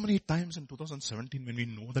 How many times in 2017 when we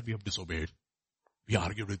know that we have disobeyed, we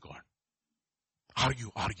argued with God?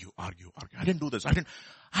 Argue. I didn't do this. I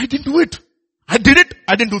didn't do it. I did it.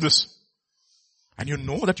 I didn't do this. And you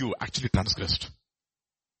know that you actually transgressed.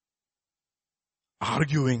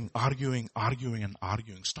 Arguing.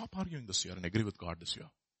 Stop arguing this year and agree with God this year.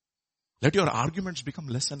 Let your arguments become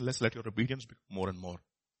less and less. Let your obedience become more and more.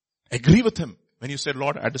 Agree with him. When you say,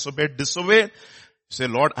 Lord, I disobeyed, say,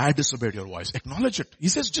 Lord, I disobeyed your voice. Acknowledge it. He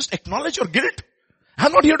says, just acknowledge your guilt.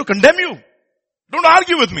 I'm not here to condemn you. Don't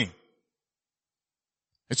argue with me.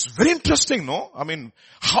 It's very interesting, no? I mean,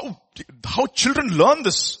 how children learn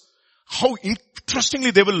this. How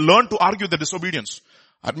interestingly they will learn to argue their disobedience.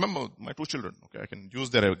 I remember my two children, okay, I can use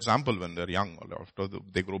their example when they're young or after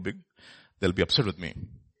they grow big. They'll be upset with me.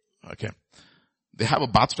 Okay. They have a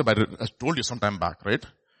bathtub, I told you some time back, right?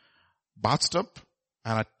 Bathtub,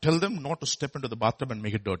 and I tell them not to step into the bathtub and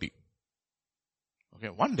make it dirty. Okay,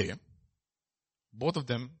 one day, both of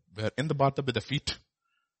them were in the bathtub with their feet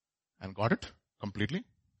and got it completely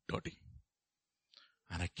dirty.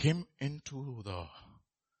 And I came into the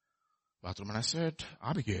bathroom and I said,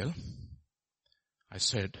 Abigail,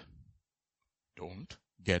 don't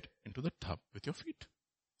get into the tub with your feet.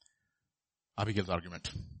 Abigail's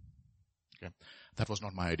argument. Okay, that was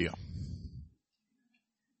not my idea.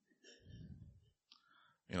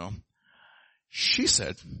 you know, she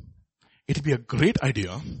said, it'd be a great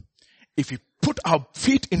idea if we put our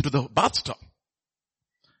feet into the bathtub.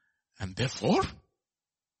 And therefore,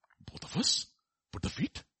 both of us put the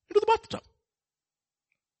feet into the bathtub.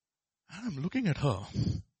 And I'm looking at her.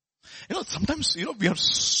 You know, sometimes, we're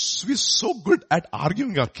so good at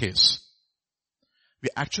arguing our case. We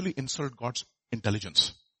actually insult God's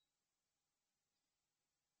intelligence.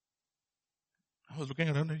 I was looking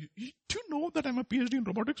at her, do you know that I'm a PhD in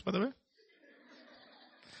robotics, by the way?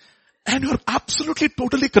 And you're absolutely,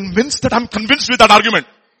 totally convinced that I'm convinced with that argument.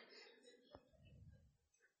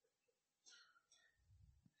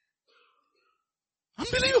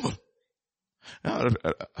 Unbelievable.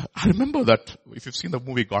 I remember that, if you've seen the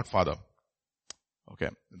movie Godfather, okay,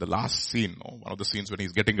 the last scene, one of the scenes when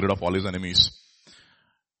he's getting rid of all his enemies,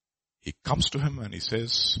 he comes to him and he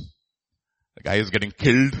says, the guy is getting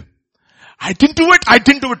killed. I didn't do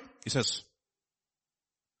it. He says,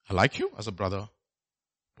 I like you as a brother,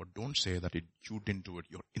 but don't say that you didn't do it.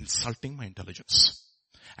 You're insulting my intelligence.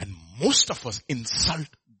 And most of us insult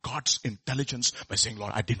God's intelligence by saying,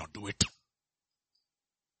 Lord, I did not do it.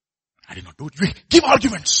 I did not do it. We give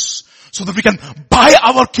arguments so that we can buy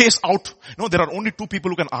our case out. There are only two people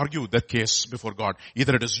who can argue their case before God.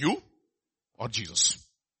 Either it is you or Jesus.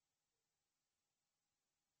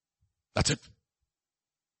 That's it.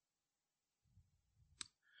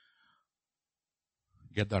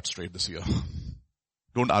 Get that straight this year.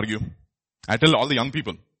 Don't argue. I tell all the young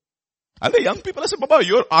people. I say, Baba,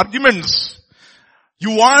 your arguments,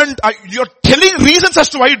 you're telling reasons as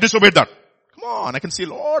to why you disobeyed that. Come on, I can see a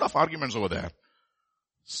lot of arguments over there.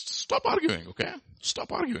 Stop arguing, okay?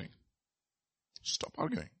 Stop arguing.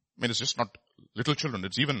 I mean, it's just not little children,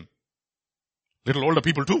 it's even little older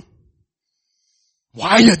people too.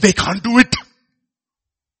 Why they can't do it?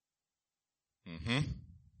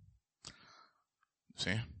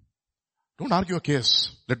 See? Don't argue a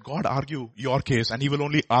case. Let God argue your case, and He will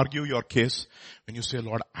only argue your case when you say,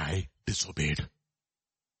 Lord, I disobeyed.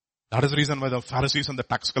 That is the reason why the Pharisees and the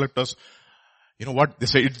tax collectors, you know what? They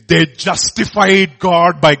say they justified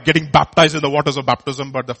God by getting baptized in the waters of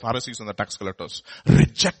baptism, but the Pharisees and the tax collectors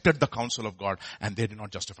rejected the counsel of God, and they did not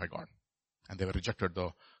justify God. And they were rejected the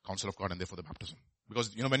counsel of God, and therefore the baptism.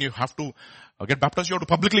 Because, when you have to get baptized, you have to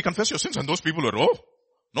publicly confess your sins. And those people were,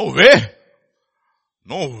 no way.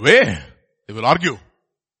 They will argue.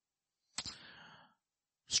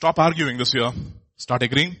 Stop arguing this year. Start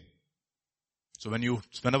agreeing. So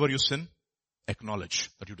whenever you sin, acknowledge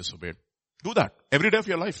that you disobeyed. Do that every day of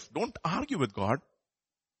your life. Don't argue with God.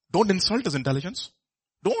 Don't insult His intelligence.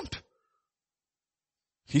 Don't.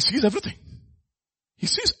 He sees everything. He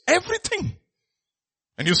sees everything.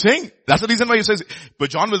 And you're saying, that's the reason why He says, but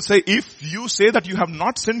John will say, if you say that you have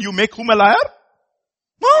not sinned, you make whom a liar?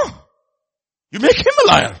 No. You make him a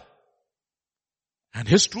liar. And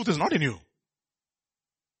his truth is not in you.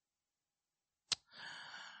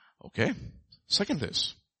 Okay. Second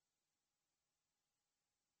is,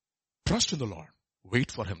 trust in the Lord. Wait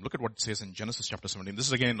for Him. Look at what it says in Genesis chapter 17. This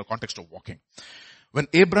is again in the context of walking. When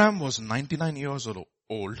Abraham was 99 years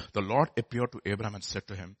old, the Lord appeared to Abraham and said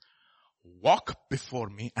to him, walk before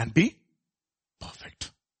me and be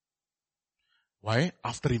perfect. Why?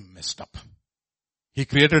 After he messed up. He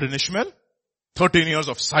created an Ishmael. 13 years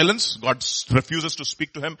of silence. God refuses to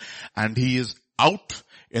speak to him, and he is out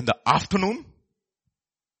in the afternoon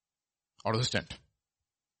out of his tent.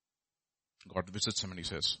 God visits him and He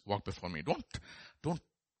says, walk before me. Don't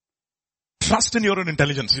trust in your own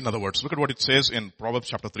intelligence. In other words, look at what it says in Proverbs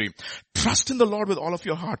chapter 3. Trust in the Lord with all of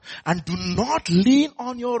your heart, and do not lean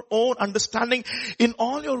on your own understanding. In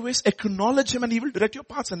all your ways acknowledge Him, and He will direct your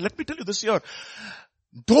paths. And let me tell you this year,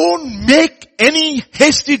 don't make any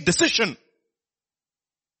hasty decision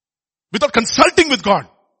without consulting with God.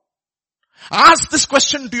 Ask this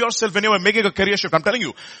question to yourself when you are making a career shift. I'm telling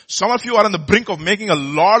you, some of you are on the brink of making a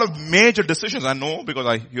lot of major decisions. I know, because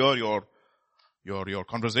I hear your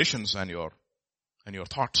conversations and your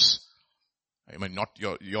thoughts. I mean, not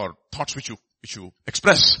your thoughts which you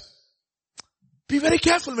express. Be very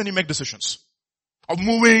careful when you make decisions of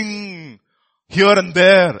moving here and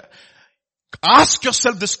there. Ask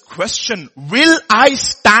yourself this question: will I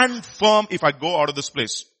stand firm if I go out of this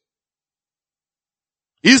place?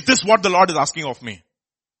 Is this what the Lord is asking of me?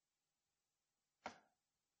 You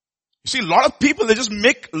see, a lot of people, they just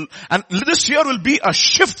make, and this year will be a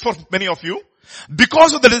shift for many of you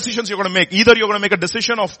because of the decisions you're going to make. Either you're going to make a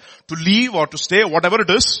decision to leave or to stay, whatever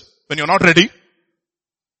it is, when you're not ready.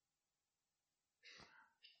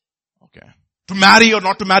 Okay. To marry or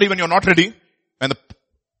not to marry when you're not ready. And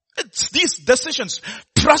it's these decisions.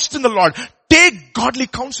 Trust in the Lord. Take godly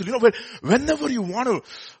counsel. Whenever you want to,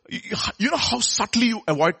 you know how subtly you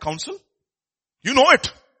avoid counsel? You know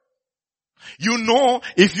it. You know,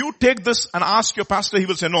 if you take this and ask your pastor, he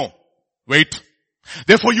will say no. Wait.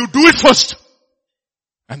 Therefore you do it first.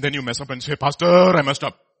 And then you mess up and say, Pastor, I messed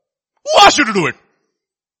up. Who asked you to do it?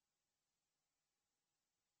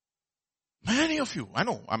 Many of you, I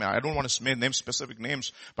know. I don't want to name specific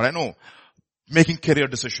names, but I know making career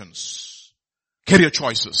decisions, career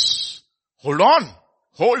choices. Hold on.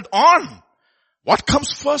 What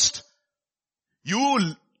comes first?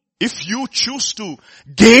 If you choose to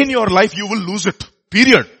gain your life, you will lose it.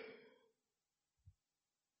 Period.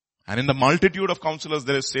 And in the multitude of counselors,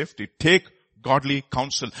 there is safety. Take godly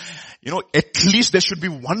counsel. At least there should be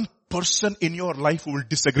one person in your life who will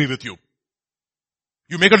disagree with you.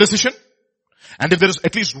 You make a decision, and if there is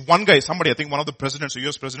at least one guy, somebody, I think one of the presidents,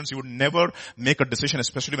 US presidents, he would never make a decision,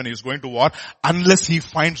 especially when he is going to war, unless he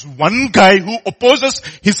finds one guy who opposes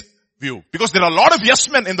his view. Because there are a lot of yes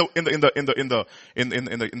men in the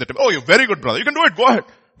oh, you're very good, brother. You can do it.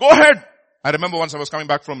 Go ahead. I remember once I was coming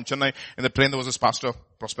back from Chennai, in the train there was this pastor,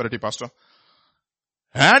 prosperity pastor.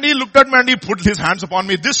 And he looked at me and he put his hands upon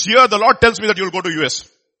me. This year the Lord tells me that you'll go to US.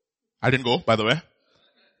 I didn't go, by the way.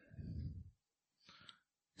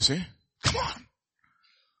 You see? Come on.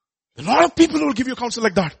 A lot of people will give you counsel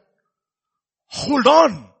like that. Hold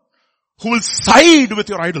on. Who will side with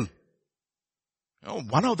your idol.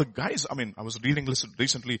 One of the guys, I was reading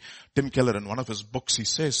recently Tim Keller in one of his books. He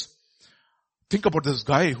says, think about this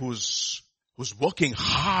guy who's working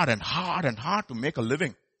hard to make a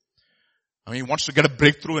living. He wants to get a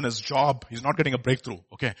breakthrough in his job. He's not getting a breakthrough.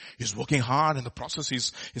 Okay. He's working hard in the process.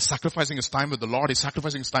 He's sacrificing his time with the Lord. He's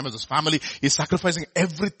sacrificing his time with his family. He's sacrificing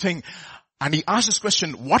everything. And he asks this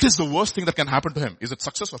question, what is the worst thing that can happen to him? Is it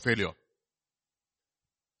success or failure?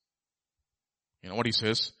 You know what he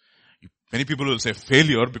says? Many people will say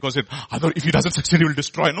failure because if he doesn't succeed, he will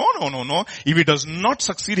destroy. No. If he does not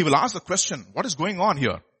succeed, he will ask the question, what is going on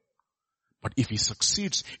here? But if he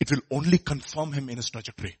succeeds, it will only confirm him in his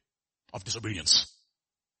trajectory of disobedience.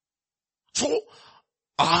 So,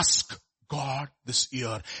 ask God this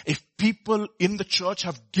year. If people in the church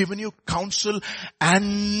have given you counsel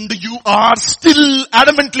and you are still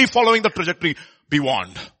adamantly following the trajectory, be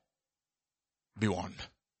warned. Be warned.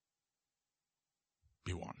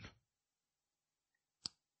 Be warned.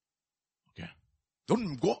 Okay.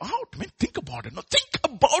 Don't go out. Think about it. No, think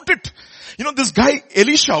about it. This guy,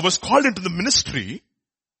 Elisha, was called into the ministry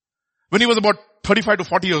when he was about 35 to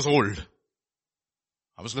 40 years old.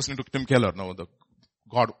 I was listening to Tim Keller, the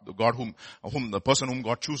person whom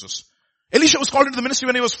God chooses. Elisha was called into the ministry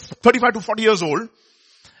when he was 35 to 40 years old.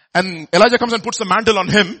 And Elijah comes and puts the mantle on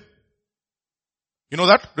him. You know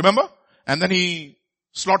that? Remember? And then he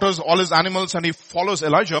slaughters all his animals and he follows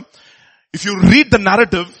Elijah. If you read the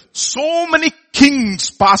narrative, so many kings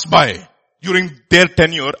pass by during their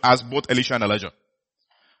tenure as both Elisha and Elijah.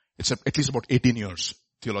 It's at least about 18 years,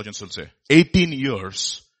 theologians will say. 18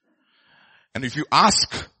 years. And if you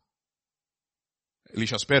ask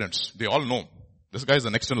Elisha's parents, they all know this guy is the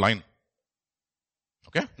next in line.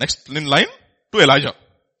 Okay? Next in line to Elijah.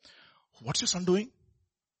 What's your son doing?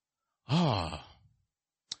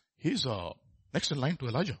 He's next in line to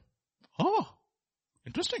Elijah.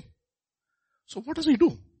 Interesting. So what does he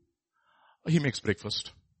do? He makes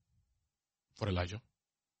breakfast for Elijah.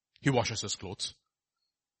 He washes his clothes.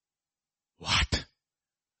 What?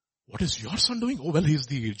 What is your son doing? Oh, well, he's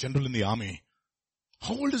the general in the army.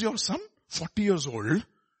 How old is your son? 40 years old.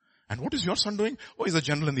 And what is your son doing? Oh, he's a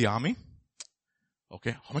general in the army.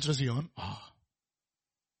 Okay. How much does he earn?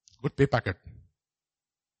 Good pay packet.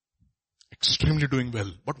 Extremely doing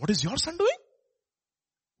well. But what is your son doing?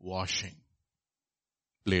 Washing.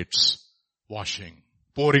 Plates. Washing.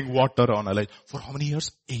 Pouring water on Elijah. For how many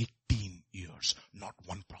years? 18 years. Not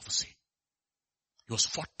one prophecy. He was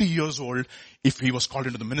 40 years old if he was called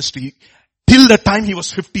into the ministry. Till the time he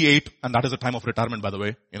was 58, and that is the time of retirement, by the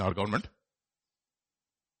way, in our government.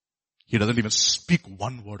 He doesn't even speak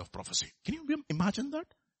one word of prophecy. Can you imagine that?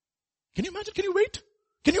 Can you imagine? Can you wait?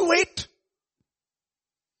 Can you wait?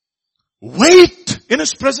 Wait in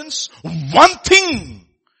his presence. One thing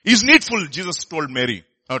is needful, Jesus told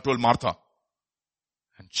Martha.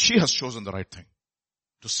 And she has chosen the right thing.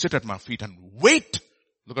 To sit at my feet and wait.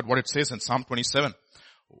 Look at what it says in Psalm 27.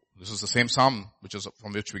 This is the same Psalm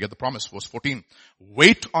from which we get the promise. Verse 14.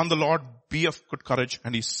 Wait on the Lord, be of good courage,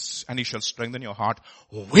 and he shall strengthen your heart.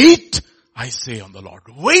 Wait, I say, on the Lord.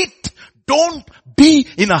 Wait. Don't be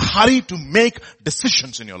in a hurry to make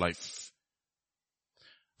decisions in your life.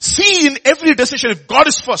 See in every decision if God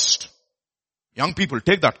is first. Young people,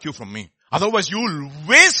 take that cue from me. Otherwise you will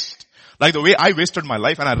waste Like the way I wasted my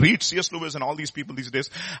life, and I read C.S. Lewis and all these people these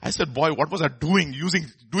days. I said, boy, what was I doing?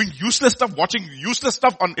 Doing useless stuff, watching useless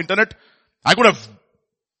stuff on internet. I could have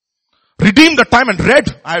redeemed the time and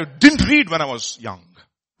read. I didn't read when I was young.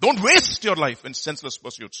 Don't waste your life in senseless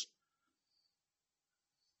pursuits.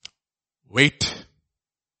 Wait.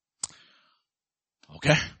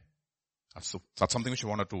 Okay? That's something which you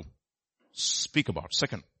wanted to speak about.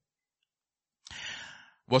 Second,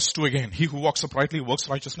 verse 2 again. He who walks uprightly works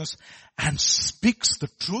righteousness and speaks the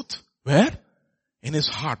truth. Where? In his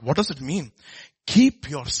heart. What does it mean? Keep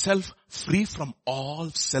yourself free from all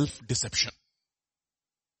self-deception.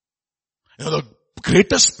 You know, the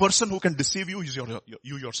greatest person who can deceive you is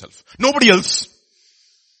you yourself. Nobody else.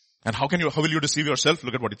 And how will you deceive yourself?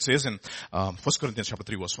 Look at what it says in 1 Corinthians chapter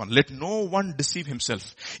 3 verse 1. Let no one deceive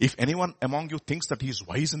himself. If anyone among you thinks that he is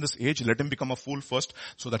wise in this age, let him become a fool first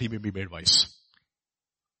so that he may be made wise.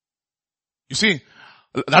 You see,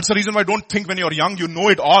 that's the reason why don't think when you're young you know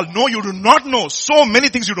it all. No, you do not know. So many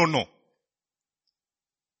things you don't know.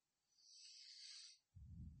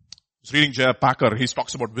 I was reading J.I. Packer. He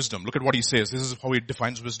talks about wisdom. Look at what he says. This is how he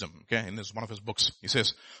defines wisdom. Okay, in one of his books. He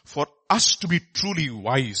says, for us to be truly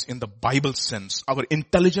wise in the Bible sense, our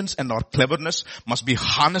intelligence and our cleverness must be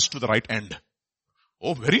harnessed to the right end.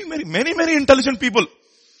 Oh, many intelligent people.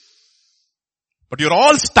 But you're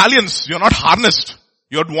all stallions. You're not harnessed.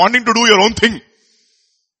 You're wanting to do your own thing.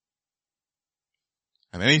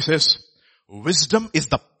 And then he says, wisdom is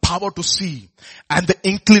the power to see and the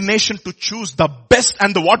inclination to choose the best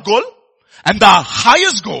and the what goal? And the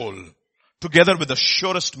highest goal together with the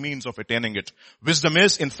surest means of attaining it. Wisdom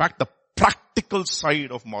is in fact the practical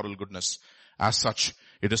side of moral goodness. As such,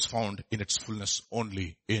 it is found in its fullness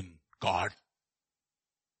only in God.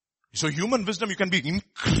 So human wisdom, you can be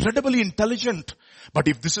incredibly intelligent, but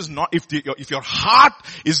if your heart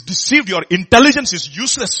is deceived, your intelligence is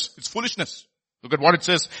useless. It's foolishness. Look at what it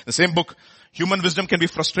says in the same book. Human wisdom can be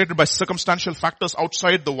frustrated by circumstantial factors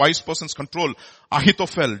outside the wise person's control.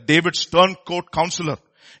 Ahithophel, David's turncoat counselor,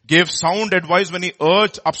 gave sound advice when he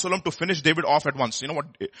urged Absalom to finish David off at once. You know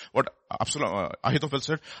what Ahithophel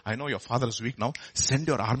said? I know your father is weak now. Send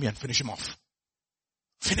your army and finish him off.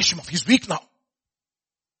 Finish him off. He's weak now.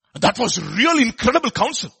 And that was really incredible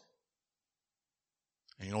counsel.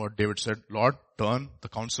 And you know what David said? Lord, turn the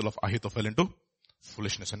counsel of Ahithophel into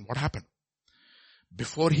foolishness. And what happened?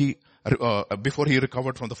 Before he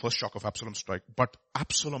recovered from the first shock of Absalom's strike, but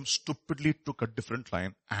Absalom stupidly took a different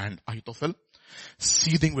line, and Ahithophel,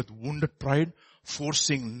 seething with wounded pride,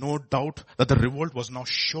 foreseeing no doubt that the revolt was now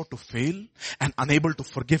sure to fail, and unable to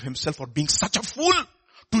forgive himself for being such a fool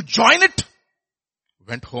to join it,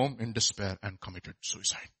 went home in despair and committed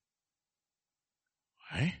suicide.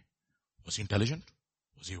 Why? Was he intelligent?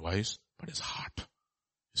 Was he wise? But his heart.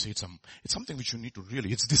 You see, it's something which you need to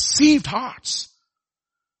really, it's deceived hearts.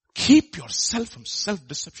 Keep yourself from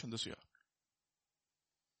self-deception this year.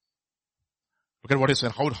 Look at what he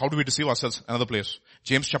said. How do we deceive ourselves? Another place.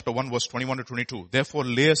 James chapter 1 verse 21 to 22. Therefore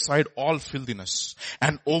lay aside all filthiness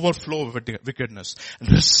and overflow of wickedness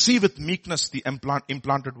and receive with meekness the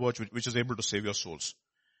implanted word which is able to save your souls.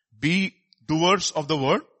 Be doers of the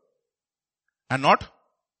word and not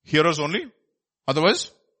hearers only.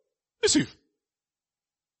 Otherwise, deceive.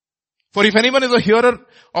 For if anyone is a hearer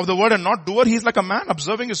of the word and not doer, he is like a man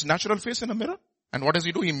observing his natural face in a mirror. And what does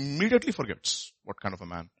he do? He immediately forgets what kind of a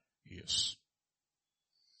man he is.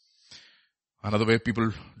 Another way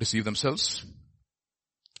people deceive themselves.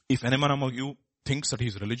 If anyone among you thinks that he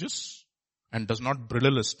is religious and does not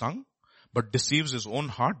bridle his tongue, but deceives his own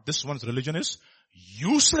heart, this one's religion is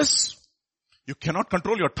useless. You cannot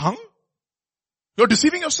control your tongue. You're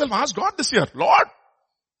deceiving yourself. Ask God this year, Lord,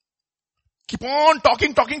 keep on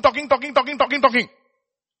talking. The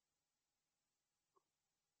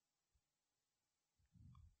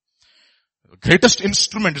greatest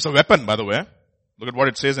instrument is a weapon, by the way. Look at what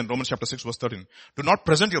it says in Romans chapter 6 verse 13. Do not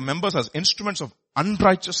present your members as instruments of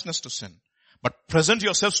unrighteousness to sin, but present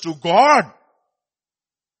yourselves to God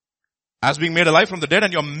as being made alive from the dead,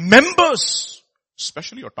 and your members,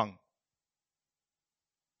 especially your tongue,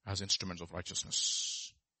 as instruments of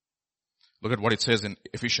righteousness. Look at what it says in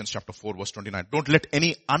Ephesians chapter 4 verse 29. Don't let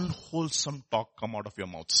any unwholesome talk come out of your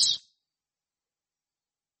mouths.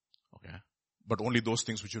 Okay. But only those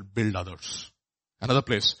things which will build others. Another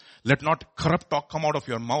place. Let not corrupt talk come out of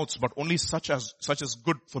your mouths, but only such as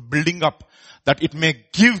good for building up, that it may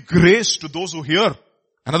give grace to those who hear.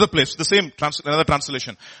 Another place, the same, another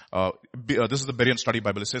translation. This is the Berean Study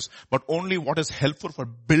Bible. It says, but only what is helpful for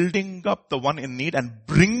building up the one in need and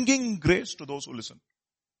bringing grace to those who listen.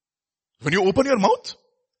 When you open your mouth,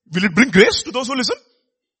 will it bring grace to those who listen?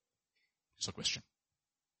 It's a question.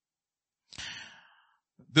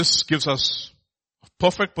 this gives us a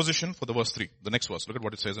perfect position for the verse 3. The next verse. Look at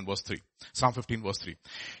what it says in verse 3. Psalm 15 verse 3.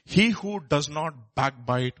 He who does not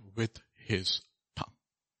backbite with his tongue.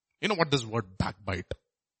 You know what this word backbite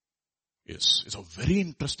is? It's a very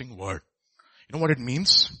interesting word. You know what it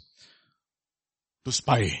means? To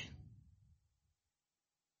spy.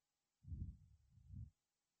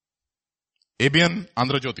 ABN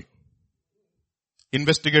Andhra Jyoti.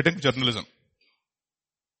 Investigative journalism.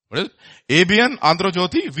 What is it? ABN Andhra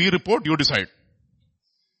Jyoti, we report, you decide.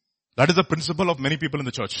 That is the principle of many people in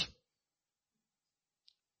the church.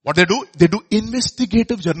 What they do? They do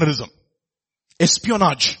investigative journalism.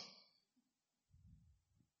 Espionage.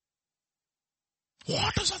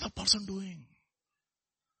 What is other person doing?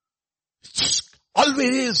 Just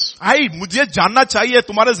always. मुझे जानना चाहिए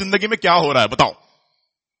तुम्हारे जिंदगी में क्या हो रहा है, बताओ.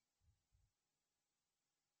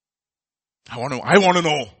 I want to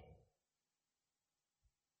know.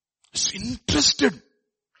 It's interested.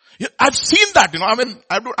 Yeah, I've seen that,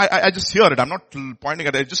 I just hear it. I'm not pointing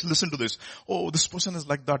at it. I just listen to this. Oh, this person is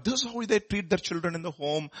like that. This is how they treat their children in the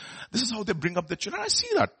home. This is how they bring up their children. I see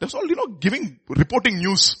that. That's all, reporting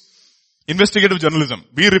news. Investigative journalism.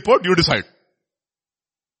 We report, you decide.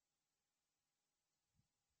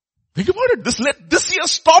 Think about it. This year,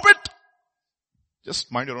 stop it.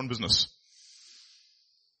 Just mind your own business.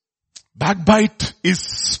 Backbite is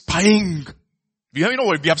spying. We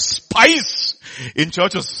have spies in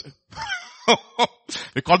churches.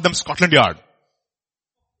 We call them Scotland Yard.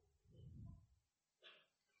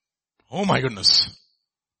 Oh my goodness.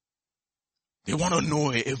 They want to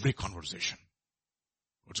know every conversation.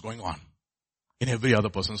 What's going on in every other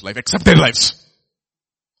person's life except their lives.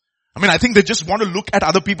 I think they just want to look at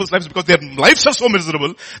other people's lives because their lives are so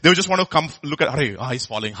miserable. They just want to come look at, he's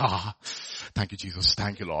falling. Thank you, Jesus.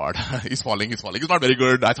 Thank you, Lord. He's falling. He's not very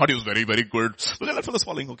good. I thought he was very, very good. Look at that fellow's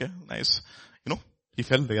falling. Okay, nice. He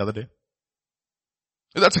fell the other day.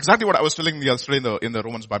 That's exactly what I was telling yesterday in the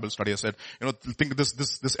Romans Bible study. I said, think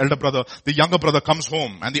this elder brother, the younger brother comes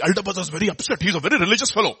home and the elder brother is very upset. He's a very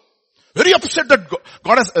religious fellow. Very upset that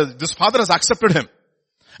God has, this father has accepted him.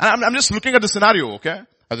 And I'm just looking at the scenario, okay?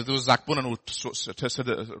 It was Zach Punan who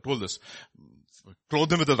told this.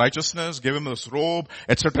 Clothed him with the righteousness, gave him this robe,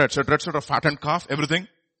 etc., fattened calf, everything.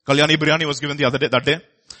 Kalyani biryani was given that day.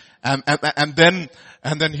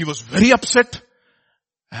 And then he was very upset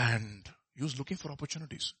and he was looking for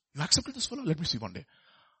opportunities. You accepted this fellow? Let me see one day.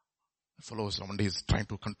 The fellow one day is trying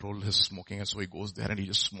to control his smoking and so he goes there and he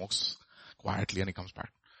just smokes quietly and he comes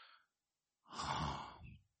back.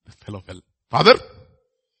 The fellow fell. Father,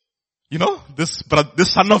 this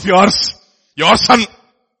son of yours, your son,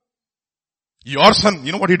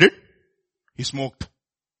 you know what he did? He smoked.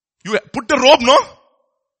 You put the robe, no?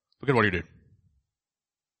 Look at what he did.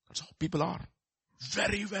 That's how people are.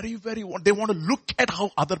 Very, very, very, they want to look at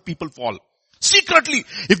how other people fall. Secretly,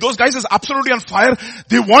 if those guys is absolutely on fire,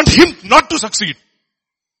 they want him not to succeed.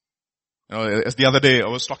 As the other day, I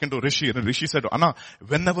was talking to Rishi, and Rishi said, Anna,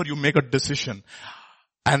 whenever you make a decision,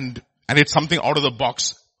 and it's something out of the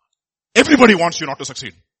box, everybody wants you not to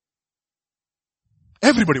succeed.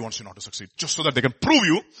 Everybody wants you not to succeed, just so that they can prove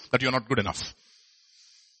you that you're not good enough.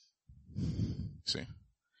 See?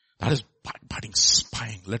 That is backbiting,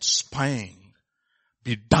 spying. Let spying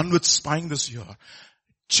be done with spying this year.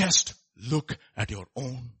 Just look at your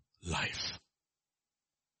own life.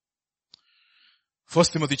 1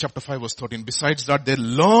 Timothy chapter 5 verse 13. Besides that, they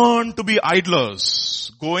learn to be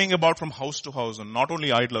idlers, going about from house to house, and not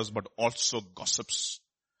only idlers, but also gossips,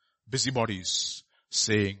 busybodies,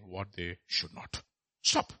 saying what they should not.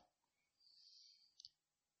 Stop.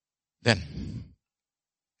 Then,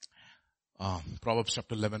 Proverbs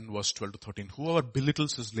chapter 11 verse 12 to 13. Whoever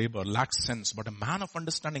belittles his labor lacks sense, but a man of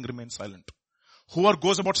understanding remains silent. Whoever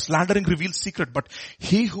goes about slandering reveals secret, but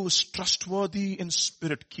he who is trustworthy in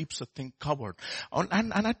spirit keeps a thing covered.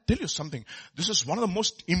 And I tell you something, this is one of the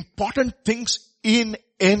most important things in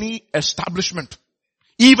any establishment,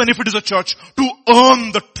 even if it is a church, to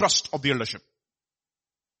earn the trust of the eldership.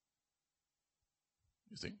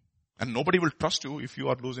 You see? And nobody will trust you if you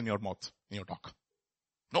are loose in your mouth, in your talk.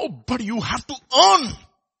 Nobody, you have to earn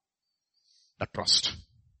that trust.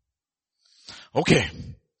 Okay.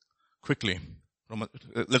 Quickly.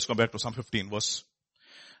 Let's go back to Psalm 15 verse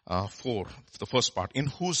 4, the first part. In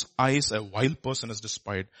whose eyes a wild person is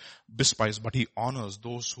despised, but he honors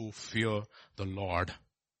those who fear the Lord.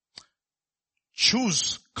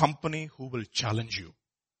 Choose company who will challenge you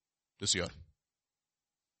this year.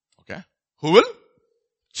 Okay? Who will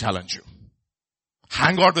challenge you.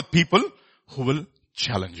 Hang out with people who will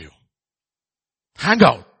challenge you. Hang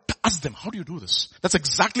out. Ask them, how do you do this? That's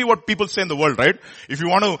exactly what people say in the world, right? If you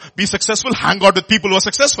want to be successful, hang out with people who are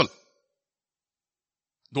successful.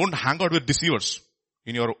 Don't hang out with deceivers.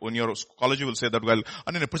 In your college you will say that, well,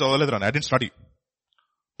 I didn't study.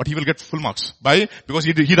 But he will get full marks. Why? Because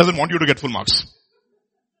he doesn't want you to get full marks.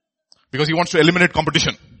 Because he wants to eliminate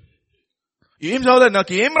competition. No,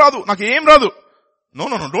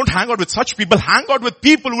 don't hang out with such people. Hang out with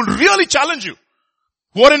people who will really challenge you.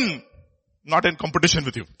 Who are not in competition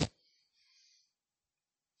with you.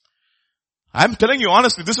 I'm telling you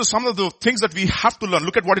honestly, this is some of the things that we have to learn.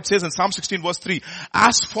 Look at what it says in Psalm 16 verse 3.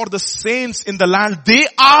 As for the saints in the land, they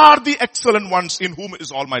are the excellent ones in whom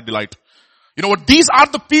is all my delight. You know what? These are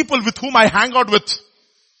the people with whom I hang out with.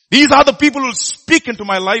 These are the people who speak into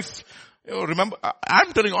my life. You know, remember,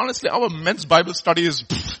 I'm telling you honestly, our men's Bible study is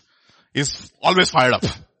always fired up.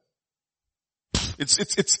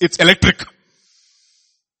 It's electric.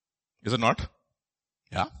 Is it not?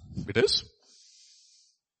 Yeah, it is.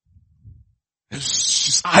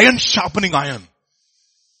 It's iron sharpening iron.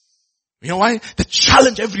 You know why? The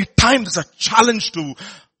challenge every time, there's a challenge to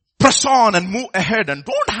press on and move ahead, and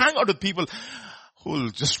don't hang out with people who will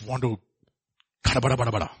just want to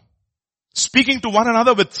speaking to one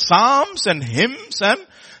another with psalms and hymns and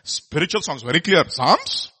spiritual songs. Very clear.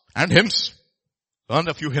 Psalms and hymns. Learn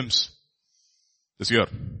a few hymns this year.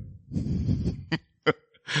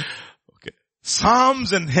 Okay.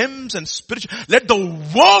 Psalms and hymns and spiritual. Let the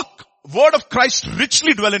word of Christ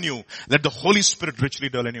richly dwell in you. Let the Holy Spirit richly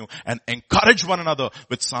dwell in you, and encourage one another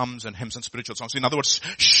with psalms and hymns and spiritual songs. In other words,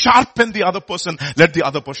 sharpen the other person. Let the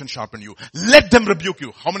other person sharpen you. Let them rebuke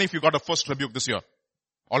you. How many of you got a first rebuke this year?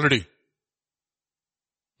 Already?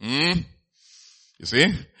 You see?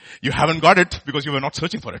 You haven't got it because you were not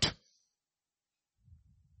searching for it.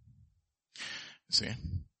 You see?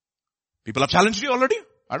 People have challenged you already?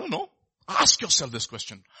 I don't know. Ask yourself this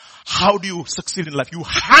question. How do you succeed in life? You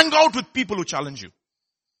hang out with people who challenge you.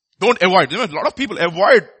 Don't avoid. You know, a lot of people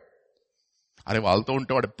avoid.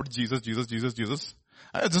 Jesus.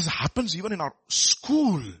 This happens even in our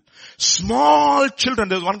school. Small children.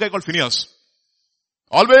 There's one guy called Phineas.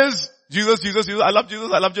 Always, Jesus. I love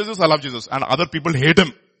Jesus. And other people hate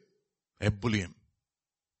him. They bully him.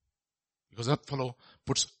 Because that fellow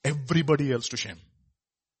puts everybody else to shame.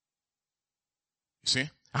 You see?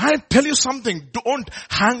 I tell you something, don't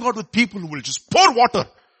hang out with people who will just pour water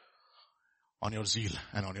on your zeal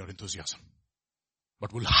and on your enthusiasm.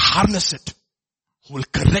 But will harness it, who will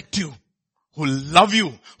correct you, who will love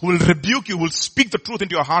you, who will rebuke you, who will speak the truth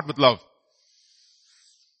into your heart with love.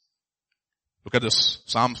 Look at this.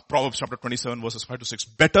 Proverbs chapter 27 verses 5 to 6.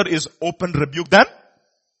 Better is open rebuke than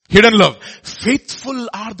hidden love. Faithful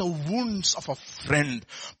are the wounds of a friend.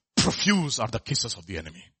 Profuse are the kisses of the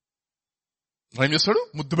enemy. But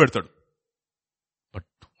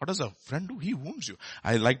what does a friend do? He wounds you.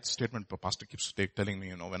 I like the statement Pastor keeps telling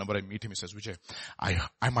me, whenever I meet him, he says, Vijay,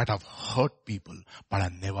 I might have hurt people, but I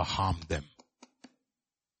never harmed them.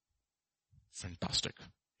 Fantastic.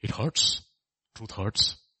 It hurts. Truth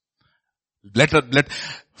hurts.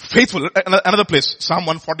 Faithful. Another place. Psalm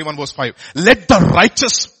 141 verse 5. Let the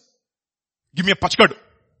righteous give me a pachkad.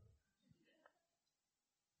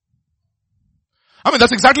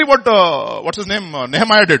 That's exactly what, what's his name,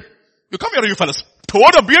 Nehemiah did. You come here, you fellas.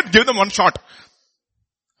 Toward a beard, give them one shot.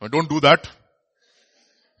 Don't do that.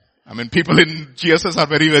 People in GSS are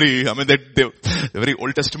very, they're very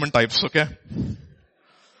Old Testament types, okay?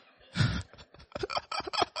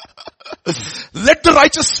 Let the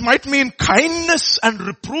righteous smite me in kindness and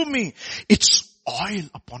reprove me. It's oil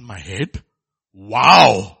upon my head.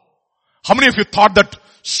 Wow. How many of you thought that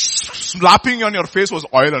slapping on your face was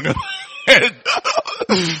oil on your head?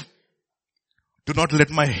 Do not let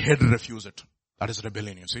my head refuse it. That is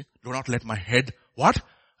rebellion, you see. Do not let my head, what?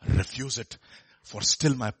 Refuse it. For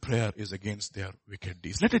still my prayer is against their wicked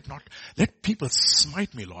deeds. Let people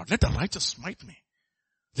smite me, Lord. Let the righteous smite me.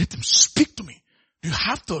 Let them speak to me. You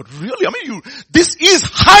have to really, this is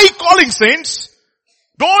high calling, saints.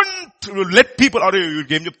 Don't let people, I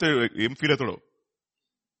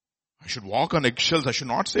should walk on eggshells. I should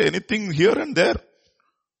not say anything here and there.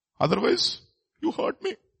 Otherwise, you hurt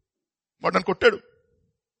me.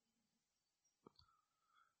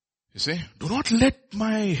 You see, do not let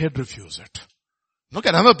my head refuse it. Look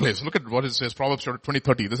at another place. Look at what it says, Proverbs chapter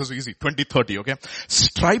 20:30. This is easy. 20:30, okay?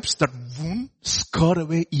 Stripes that wound scare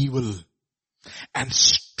away evil, and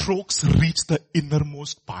strokes reach the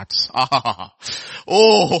innermost parts.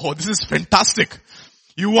 Oh, this is fantastic.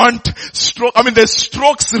 You want stroke, there's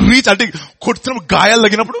strokes reach, I think, lopal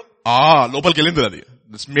kelindi adi.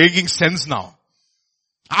 It's making sense now.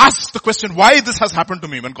 Ask the question, why this has happened to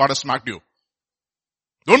me when God has smacked you?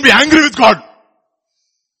 Don't be angry with God.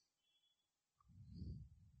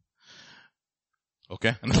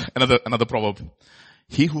 Okay, another proverb.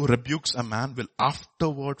 He who rebukes a man will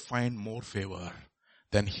afterward find more favor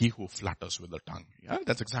than he who flatters with the tongue. Yeah,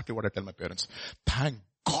 that's exactly what I tell my parents. Thank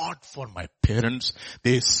God for my parents.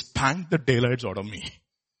 They spanked the daylights out of me.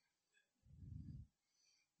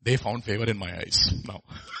 They found favor in my eyes now.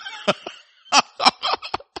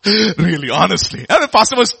 Really, honestly. And the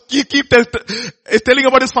pastor was keep telling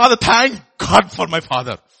about his father. Thank God for my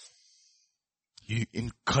father. He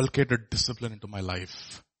inculcated discipline into my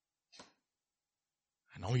life.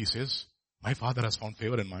 And now he says, my father has found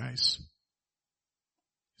favor in my eyes.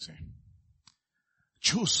 See?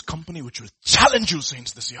 Choose company which will challenge you,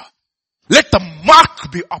 saints, this year. Let the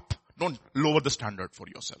mark be up. Don't lower the standard for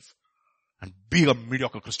yourself. And be a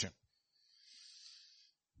mediocre Christian.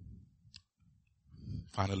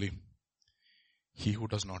 Finally, he who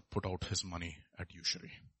does not put out his money at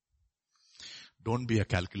usury. Don't be a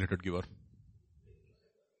calculated giver.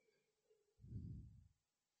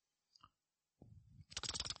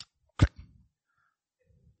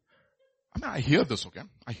 I hear this, okay?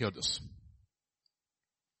 I hear this.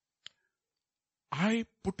 I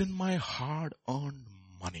put in my hard-earned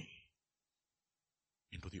money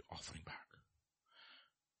into the offering bag.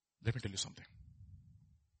 Let me tell you something.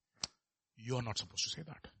 You are not supposed to say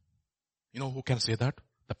that. You know who can say that?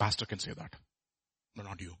 The pastor can say that. No,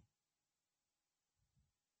 not you.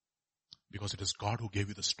 Because it is God who gave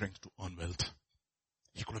you the strength to earn wealth.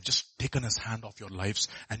 He could have just taken his hand off your lives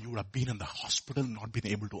and you would have been in the hospital and not been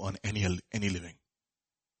able to earn any living.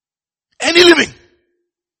 Any living!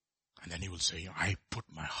 And then he will say, I put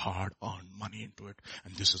my hard-earned money into it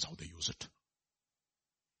and this is how they use it.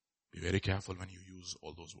 Be very careful when you use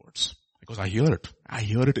all those words. Because I hear it. I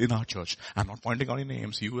hear it in our church. I'm not pointing out any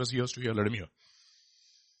names. He who has ears to hear, let him hear.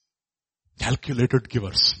 Calculated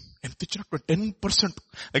givers. And pitch up to 10%.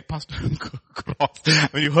 Like Pastor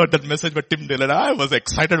Croft. When you heard that message by Tim Dillon, I was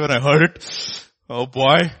excited when I heard it. Oh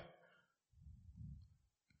boy.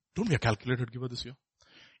 Don't be a calculated giver this year.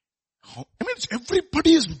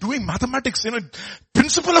 Everybody is doing mathematics.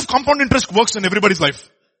 Principle of compound interest works in everybody's life.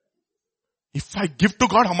 If I give to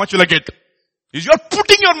God, how much will I get? Is you're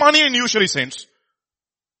putting your money in usury, saints.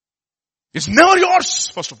 It's never yours,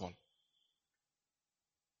 first of all.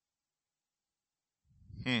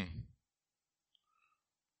 1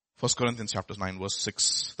 Corinthians chapter 9 verse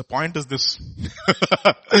 6. The point is this.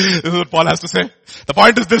 This is what Paul has to say. The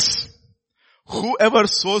point is this. Whoever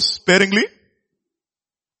sows sparingly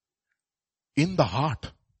in the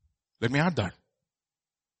heart. Let me add that.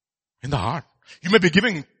 In the heart. You may be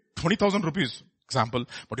giving 20,000 rupees, example,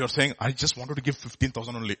 but you're saying, I just wanted to give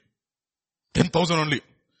 15,000 only. 10,000 only.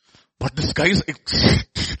 But this guy is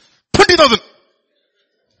 20,000.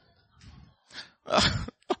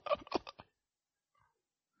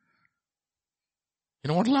 You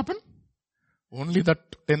know what will happen? Only that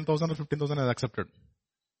 10,000 or 15,000 is accepted.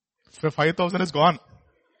 5,000 is gone.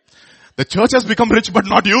 The church has become rich, but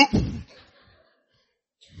not you.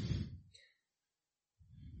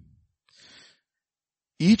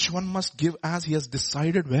 Each one must give as he has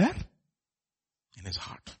decided where? In his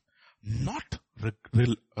heart. Not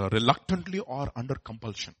reluctantly or under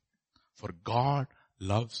compulsion. For God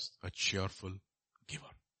loves a cheerful giver.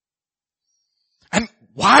 And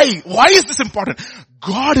why? Why is this important?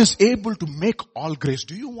 God is able to make all grace.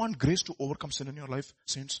 Do you want grace to overcome sin in your life,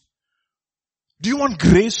 saints? Do you want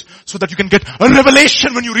grace so that you can get a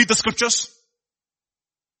revelation when you read the scriptures?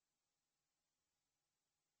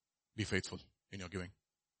 Be faithful in your giving.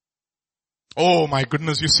 Oh my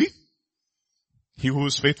goodness, you see? He who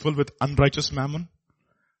is faithful with unrighteous mammon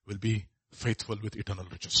will be faithful with eternal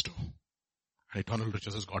riches too. And eternal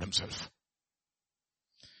riches is God himself.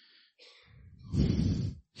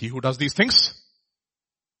 He who does these things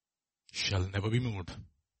shall never be moved.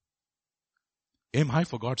 Aim high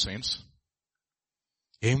for God, saints.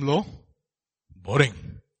 Aim low, boring.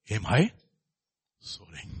 Aim high,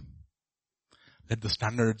 soaring. Let the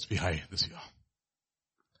standards be high this year.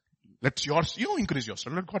 Let yours, increase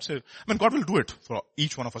yourself. Let God say, God will do it for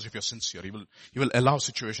each one of us if you're sincere. He will allow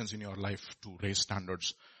situations in your life to raise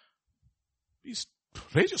standards. Please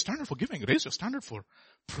raise your standard for giving. Raise your standard for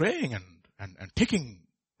praying and taking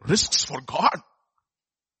risks for God.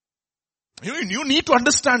 You need to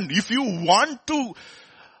understand, if you want to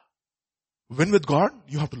win with God,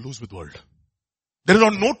 you have to lose with the world. There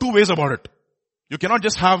is no two ways about it. You cannot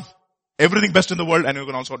just have everything best in the world and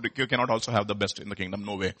you cannot also have the best in the kingdom.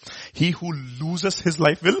 No way. He who loses his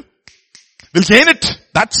life will gain it.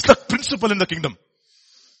 That's the principle in the kingdom.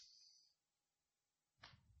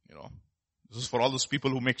 This is for all those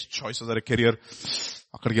people who make choices as a career.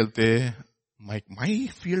 అక్కడికి వెళ్తే my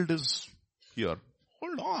field is here.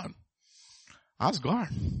 Hold on. Ask God.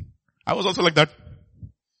 I was also like that.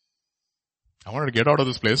 I wanted to get out of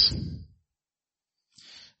this place.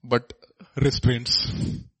 But restraints.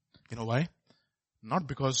 You know why? Not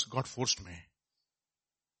because God forced me.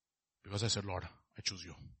 Because I said, Lord, I choose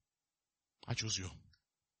you. I choose you.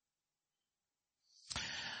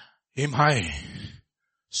 Aim high,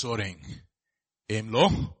 soaring. Aim low,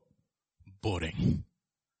 boring.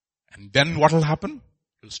 And then what will happen?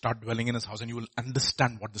 You'll start dwelling in His house and you will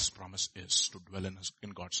understand what this promise is, to dwell in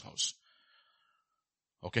God's house.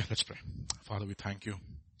 Okay, let's pray. Father, we thank you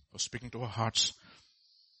for speaking to our hearts.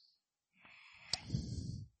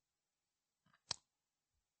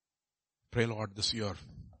 Pray, Lord, this year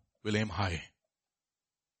we'll aim high.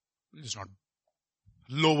 We'll just not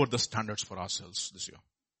lower the standards for ourselves this year.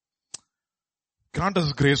 Grant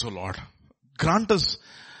us grace, O Lord. Grant us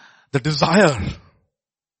the desire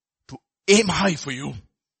to aim high for you.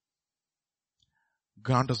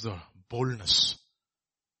 Grant us the boldness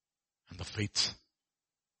and the faith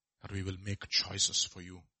that we will make choices for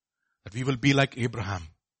you. That we will be like Abraham.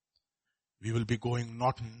 We will be going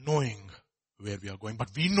not knowing where we are going, but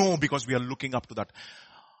we know because we are looking up to that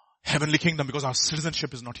heavenly kingdom, because our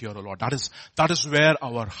citizenship is not here, O Lord. That is where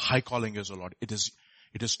our high calling is, O Lord. It is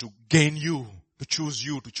to gain you, to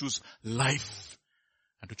choose life.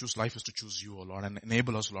 And to choose life is to choose you, O Lord. And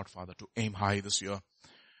enable us, Lord Father, to aim high this year.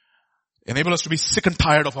 Enable us to be sick and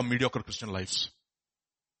tired of our mediocre Christian lives.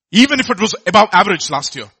 Even if it was above average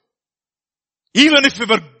last year. Even if we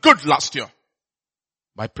were good last year.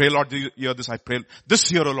 I pray, Lord,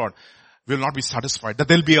 this year, O Lord, we will not be satisfied. That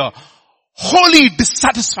there will be a holy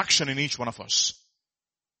dissatisfaction in each one of us.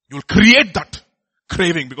 You will create that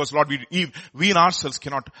craving, because, Lord, we in ourselves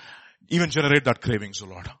cannot even generate that cravings, O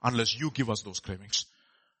Lord, unless you give us those cravings.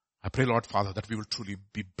 I pray, Lord Father, that we will truly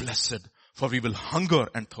be blessed, for we will hunger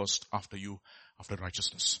and thirst after you, after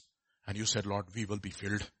righteousness. And you said, Lord, we will be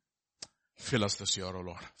filled. Fill us this year, O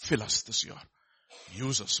Lord. Fill us this year.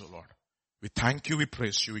 Use us, O Lord. We thank you, we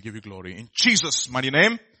praise you, we give you glory. In Jesus' mighty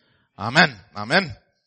name, amen. Amen.